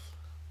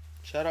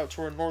 Shout out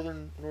to our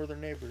northern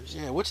neighbors.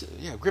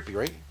 Yeah, Grippy,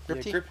 right?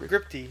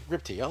 Gripty.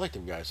 Gripty. I like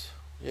them guys.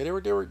 Yeah,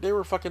 they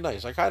were fucking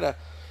nice.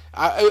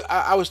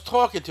 I was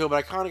talking to him, but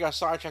I kind of got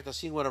sidetracked. I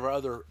seen one of our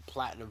other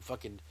platinum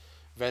fucking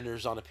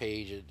vendors on the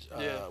page.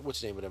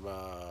 What's the name of them?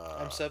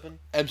 M7.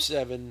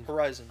 M7.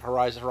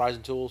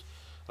 Horizon Tools.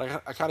 I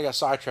kind of got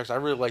sidetracked. I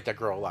really like that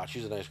girl a lot.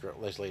 She's a nice girl,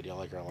 nice lady. I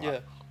like her a lot. Yeah.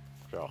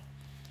 So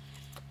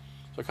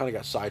I kind of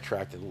got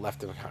sidetracked and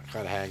left them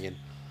kind of hanging.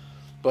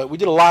 But we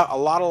did a lot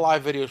of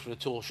live videos from the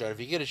tool show. If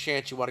you get a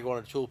chance, you want to go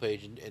on the tool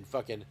page and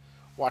fucking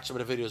watch some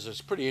of the videos. It's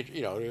pretty,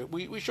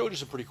 we showed you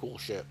some pretty cool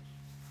shit.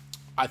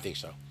 I think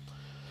so.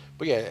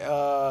 But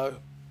yeah,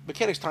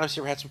 Mechanics Time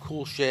Saver had some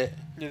cool shit.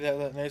 Yeah, they have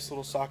that nice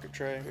little socket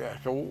tray. Yeah,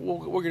 so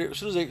we're gonna as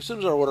soon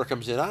as our order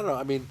comes in. I don't know.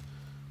 I mean,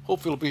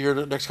 Hopefully, it'll be here in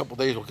the next couple of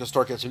days. We'll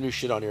start getting some new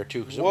shit on here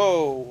too.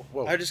 Whoa.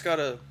 Whoa. I just got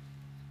a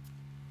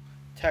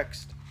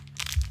text.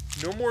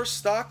 No more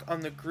stock on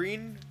the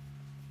green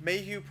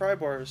Mayhew pry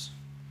bars.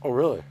 Oh,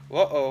 really?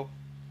 Uh-oh.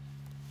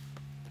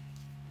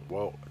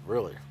 Whoa,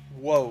 really?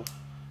 Whoa.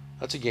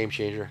 That's a game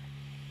changer.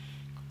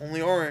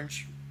 Only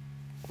orange.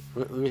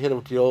 Let me hit him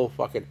with the old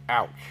fucking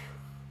ouch.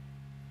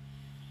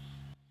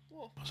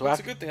 Well, So that's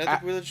a good thing. I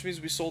think that just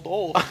means we sold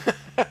all of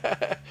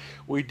them.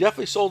 We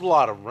definitely sold a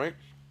lot of them, right?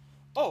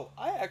 Oh,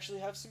 I actually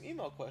have some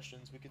email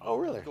questions we could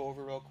really? go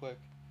over real quick.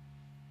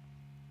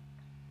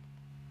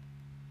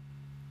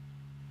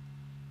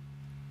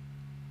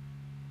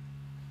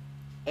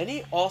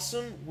 Any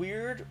awesome,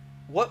 weird,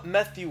 what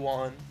meth you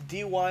on,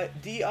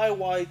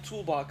 DIY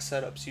toolbox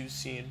setups you've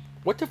seen?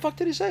 What the fuck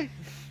did he say?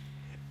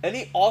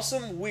 Any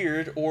awesome,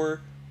 weird,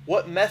 or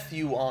what meth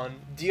you on,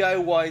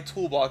 DIY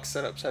toolbox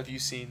setups have you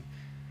seen?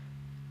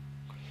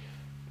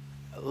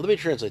 Let me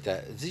translate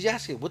that. Is he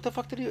asking, what the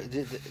fuck did he...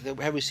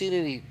 have we seen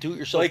any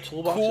do-it-yourself Like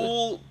toolboxes?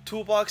 cool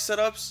toolbox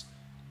setups,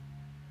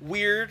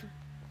 weird,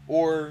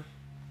 or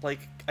like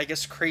I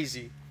guess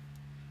crazy.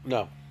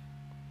 No.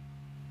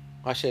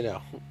 I say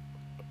no.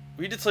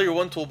 We did tell you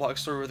one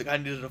toolbox story where the guy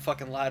needed a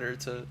fucking ladder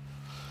to.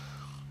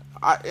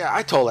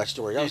 I told that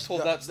story. You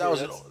told that story.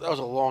 That was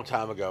a long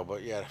time ago,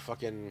 but yeah,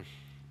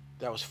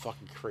 that was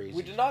fucking crazy.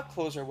 We did not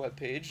close our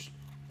webpage.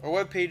 Our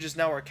webpage is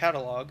now our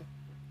catalog.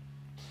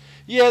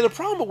 Yeah, the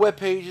problem with web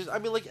pages, I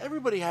mean, like,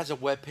 everybody has a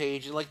web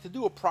page, and like to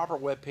do a proper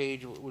web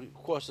page would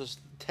cost us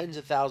tens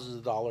of thousands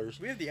of dollars.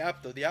 We have the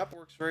app though. The app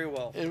works very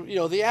well. And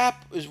the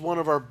app is one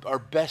of our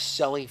best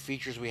selling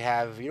features we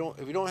have.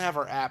 If you don't have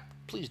our app,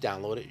 please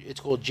download it. It's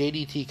called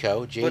JDT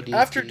Co. But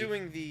after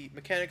doing the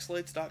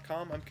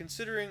mechanicslights.com, I'm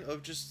considering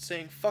of just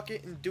saying fuck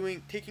it and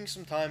taking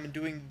some time and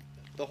doing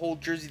the whole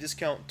Jersey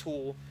Discount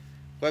Tool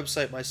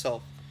website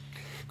myself.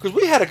 Because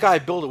we had a guy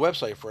build a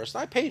website for us,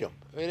 and I paid him.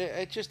 And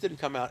it just didn't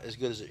come out as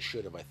good as it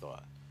should have, I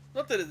thought.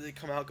 Not that it didn't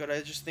come out good,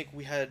 I just think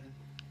we had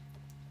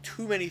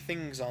too many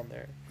things on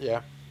there.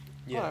 Yeah?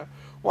 Yeah. Right.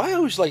 Well, I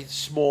always like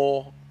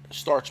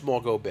start small,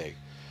 go big.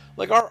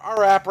 Like,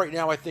 our app right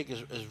now, I think, is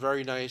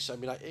very nice. I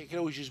mean, it can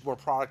always use more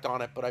product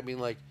on it, but I mean,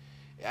 like,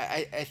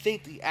 I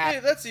think the app... Yeah,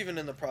 that's even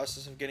in the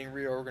process of getting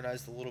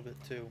reorganized a little bit,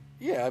 too.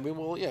 Yeah, I mean,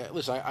 well, yeah,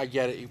 listen, I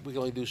get it. We can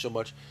only do so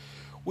much.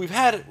 We've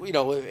had,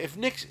 if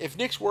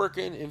Nick's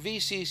working and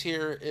VC's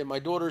here and my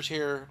daughter's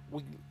here,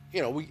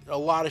 a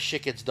lot of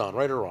shit gets done,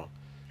 right or wrong.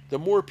 The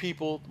more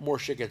people, more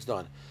shit gets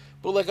done.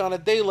 But like on a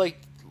day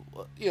like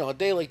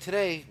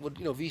today, when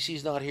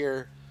VC's not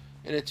here,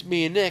 and it's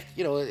me and Nick,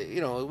 we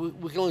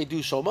can only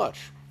do so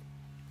much.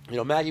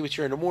 Maggie was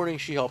here in the morning;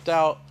 she helped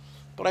out,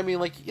 but I mean,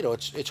 like,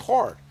 it's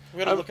hard. We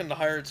gotta look into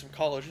hiring some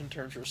college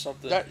interns or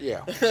something.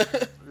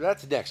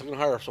 That's next. I'm gonna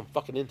hire some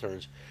fucking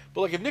interns.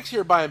 But like, if Nick's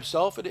here by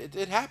himself,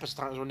 it happens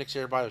times when Nick's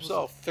here by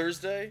himself.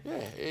 Thursday.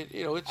 Yeah,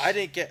 it's. I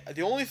didn't get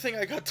the only thing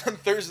I got done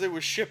Thursday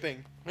was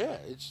shipping. Yeah,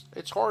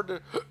 it's hard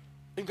to.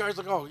 And guys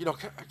like, oh,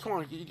 come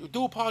on,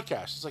 do a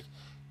podcast. It's like,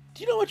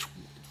 do you know what?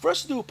 For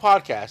us to do a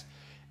podcast,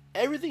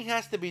 everything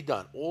has to be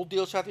done. All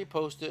deals have to be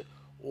posted.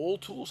 All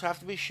tools have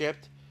to be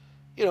shipped.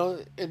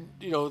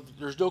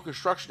 There's no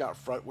construction out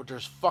front, which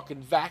there's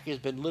fucking vac has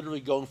been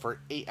literally going for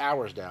 8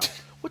 hours now.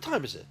 What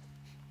time is it?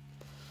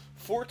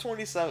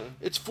 4:27.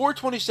 It's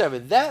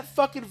 4:27. That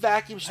fucking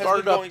vacuum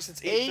started up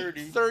since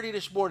 8:30. 8:30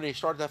 this morning. They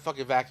started that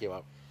fucking vacuum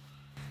up,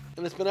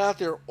 and it's been out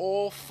there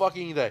all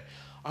fucking day.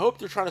 I hope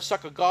they're trying to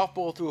suck a golf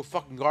ball through a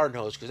fucking garden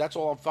hose, because that's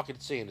all I'm fucking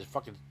seeing is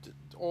fucking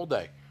all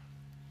day.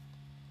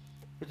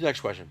 What's the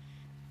next question?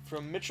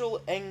 From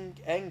Mitchell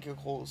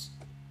Angels.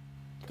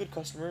 Good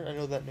customer. I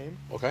know that name.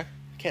 Okay.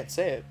 Can't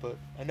say it, but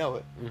I know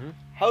it. Mm-hmm.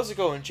 How's it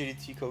going,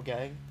 JDT Co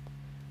gang?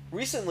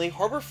 Recently,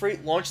 Harbor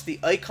Freight launched the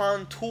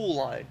Icon tool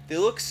line. They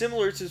look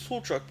similar to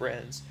tool truck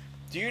brands.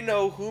 Do you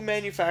know who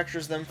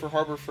manufactures them for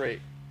Harbor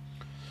Freight?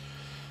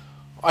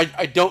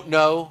 I don't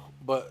know,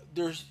 but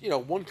there's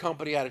one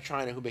company out of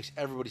China who makes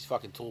everybody's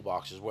fucking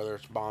toolboxes, whether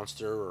it's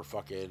Monster or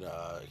fucking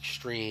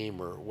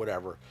Extreme or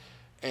whatever.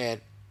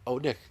 And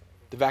Nick,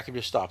 the vacuum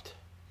just stopped.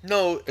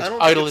 No, It's I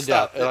don't idling think it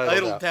stopped. down. It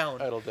idled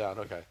down. Idled down.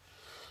 Okay.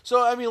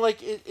 So I mean,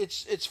 like,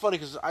 it's funny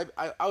because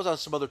I was on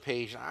some other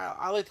page, and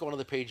I like to go on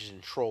other pages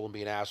and troll and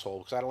be an asshole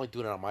because I don't like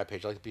doing it on my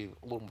page. I like to be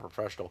a little more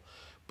professional.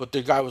 But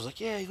the guy was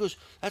like, yeah, he goes,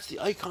 that's the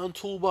Icon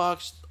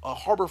Toolbox.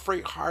 Harbor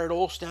Freight hired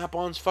all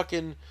Snap-on's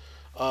fucking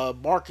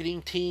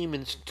marketing team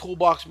and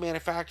toolbox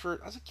manufacturer.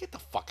 I was like, get the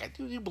fuck out.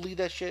 Do you believe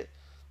that shit?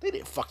 They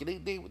didn't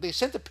fucking... They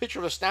sent a picture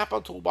of a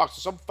Snap-on toolbox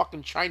to some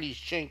fucking Chinese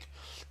chink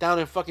down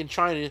in fucking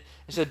China and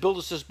said, build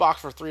us this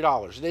box for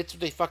 $3. And that's what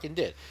they fucking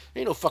did.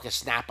 There ain't no fucking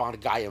Snap-on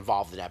guy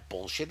involved in that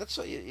bullshit. That's...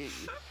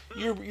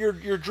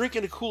 You're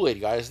drinking the Kool-Aid,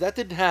 guys. That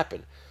didn't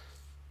happen.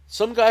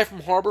 Some guy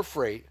from Harbor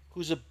Freight,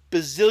 who's a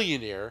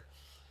bazillionaire,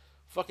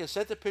 fucking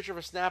sent a picture of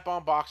a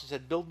Snap-on box and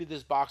said, build me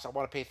this box. I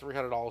want to pay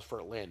 $300 for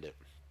it landed.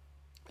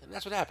 And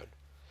that's what happened.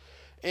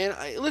 And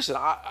I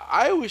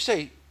always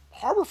say,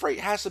 Harbor Freight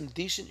has some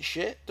decent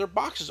shit. Their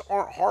boxes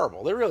aren't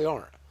horrible. They really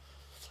aren't.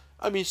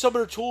 I mean, some of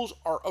their tools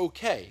are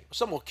okay.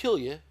 Some will kill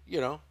you.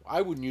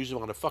 I wouldn't use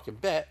them on a fucking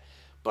bet.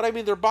 But I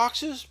mean, their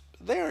boxes,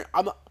 I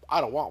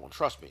don't want one.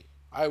 Trust me.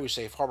 I always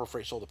say, if Harbor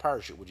Freight sold a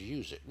parachute, would you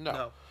use it? No.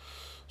 No.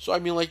 So I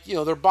mean, like,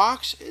 their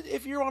box.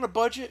 If you're on a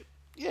budget,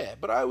 yeah.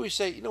 But I always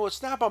say, you know what?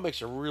 Snap-on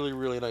makes a really,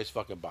 really nice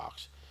fucking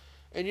box.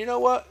 And you know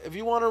what? If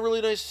you want a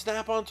really nice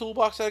Snap-on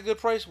toolbox at a good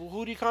price, well,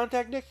 who do you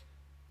contact, Nick?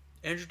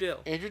 Andrew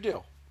Dale. Andrew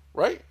Dale,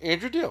 right?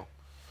 Andrew Dale.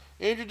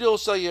 Andrew Dale will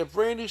sell you a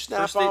brand new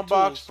Snap-on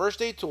box,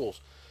 First Aid Tools.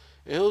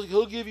 And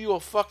he'll give you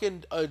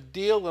a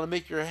deal that'll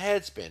make your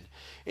head spin.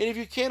 And if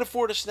you can't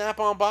afford a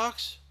Snap-on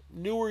box,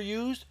 new or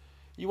used,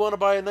 you want to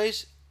buy a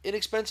nice,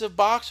 inexpensive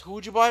box, who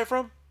would you buy it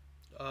from?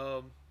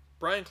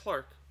 Brian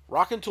Clark.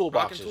 Rockin' Toolboxes.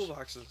 Rockin'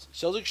 Toolboxes.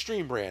 Sells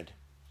Extreme brand.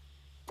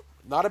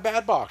 Not a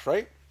bad box,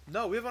 right?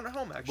 No, we have one at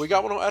home, actually. We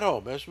got one at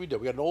home. Yes, we do.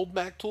 We got an old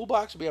Mac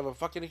toolbox, and we have a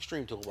fucking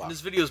Extreme toolbox. And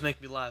his videos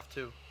make me laugh,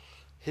 too.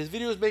 His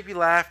videos make me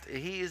laugh.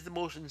 He is the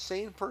most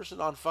insane person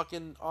on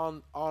fucking,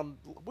 on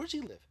where's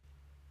he live?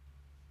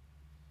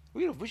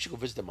 We should go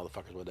visit them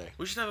motherfuckers one day.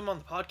 We should have him on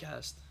the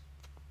podcast.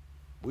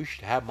 We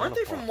should have him on Aren't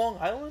the they from Long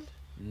Island?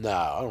 No,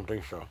 I don't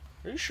think so.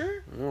 Are you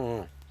sure? I don't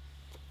know.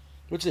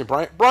 What's his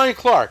name? Brian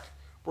Clark.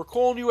 We're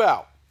calling you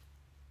out.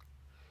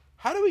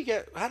 How do we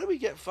get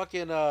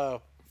fucking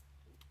what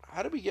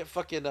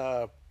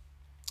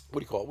do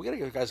you call it? We gotta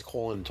get guys to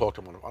call in and talk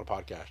to them on a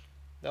podcast.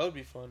 That would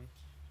be fun.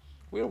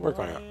 We gotta work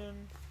on it.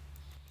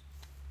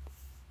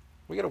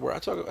 We gotta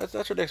work.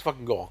 That's our next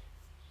fucking goal.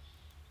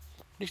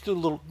 Nick's doing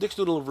a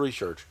little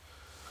research.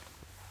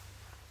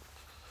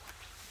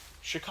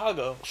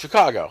 Chicago.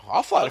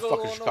 I'll fly to fucking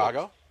Illinois.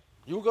 Chicago.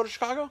 You will go to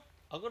Chicago?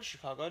 I'll go to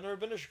Chicago. I've never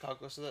been to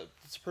Chicago, so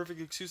that's a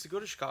perfect excuse to go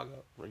to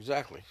Chicago.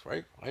 Exactly,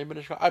 right? I ain't been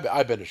to Chicago.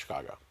 I've been to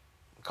Chicago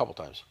a couple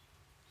times.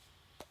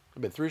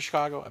 I've been through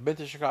Chicago. I've been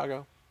to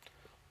Chicago.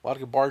 A lot of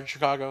good bars in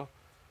Chicago.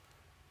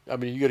 I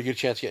mean, you got to get a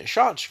chance of getting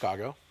shot in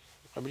Chicago.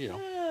 I mean,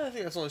 I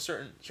think that's only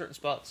certain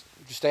spots.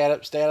 Just stay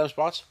at those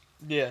spots?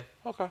 Yeah.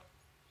 Okay.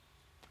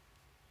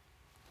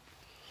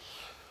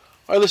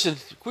 All right, listen.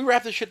 Can we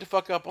wrap this shit the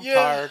fuck up? I'm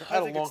tired. I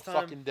had a long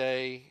fucking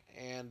day.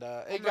 And,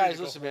 hey, guys,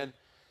 listen, man.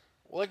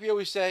 Like we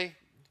always say,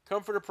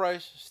 come for the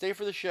price, stay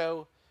for the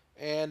show,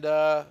 and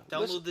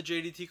download the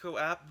JDT Co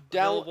app.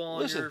 Available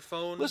on your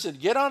phone. Listen,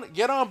 get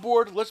on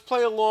board. Let's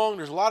play along.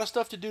 There's a lot of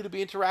stuff to do to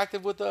be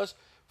interactive with us.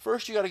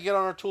 First, you got to get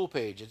on our tool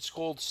page. It's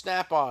called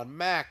Snap-on,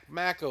 Mac,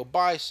 Maco,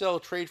 Buy, Sell,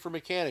 Trade for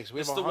Mechanics.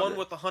 It's the one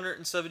with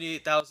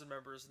 178,000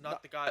 members,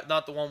 not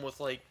the one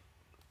with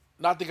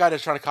not the guy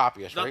that's trying to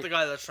copy us, not right? the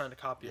guy that's trying to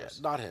copy us.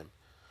 Not him.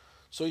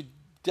 So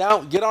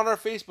get on our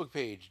Facebook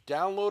page,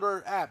 download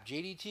our app,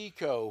 JDT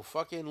Co.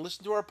 Fucking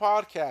listen to our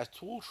podcast,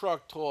 Tool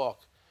Truck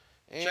Talk.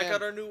 And check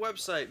out our new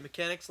website,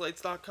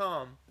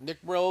 mechanicslights.com.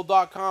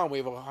 NickMorello.com. We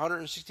have a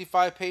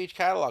 165-page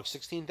catalog,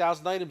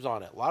 16,000 items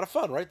on it. A lot of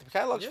fun, right? The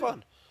catalog's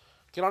fun.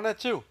 Get on that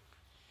too.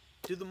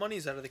 Do the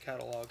monies out of the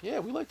catalog. Yeah,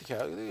 we like the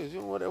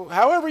catalog.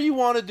 However you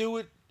want to do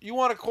it. You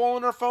want to call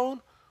in our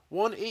phone?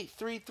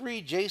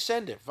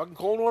 1-833-J-SEND it. Fucking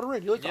call and order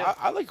in.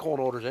 I like calling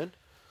orders in.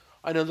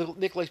 I know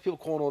Nick likes people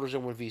calling orders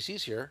in when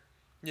VC's here.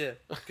 Yeah,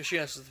 because she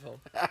answers the phone.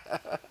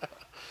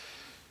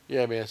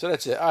 Yeah, man. So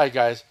that's it. All right,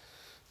 guys.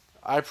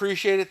 I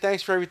appreciate it.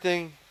 Thanks for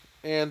everything.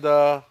 And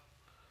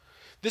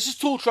this is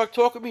Tool Truck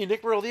Talk with me,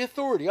 Nick Morello, the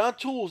authority on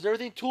tools and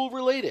everything tool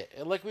related.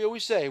 And like we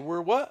always say,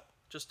 we're what?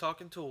 Just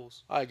talking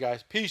tools. All right,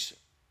 guys. Peace.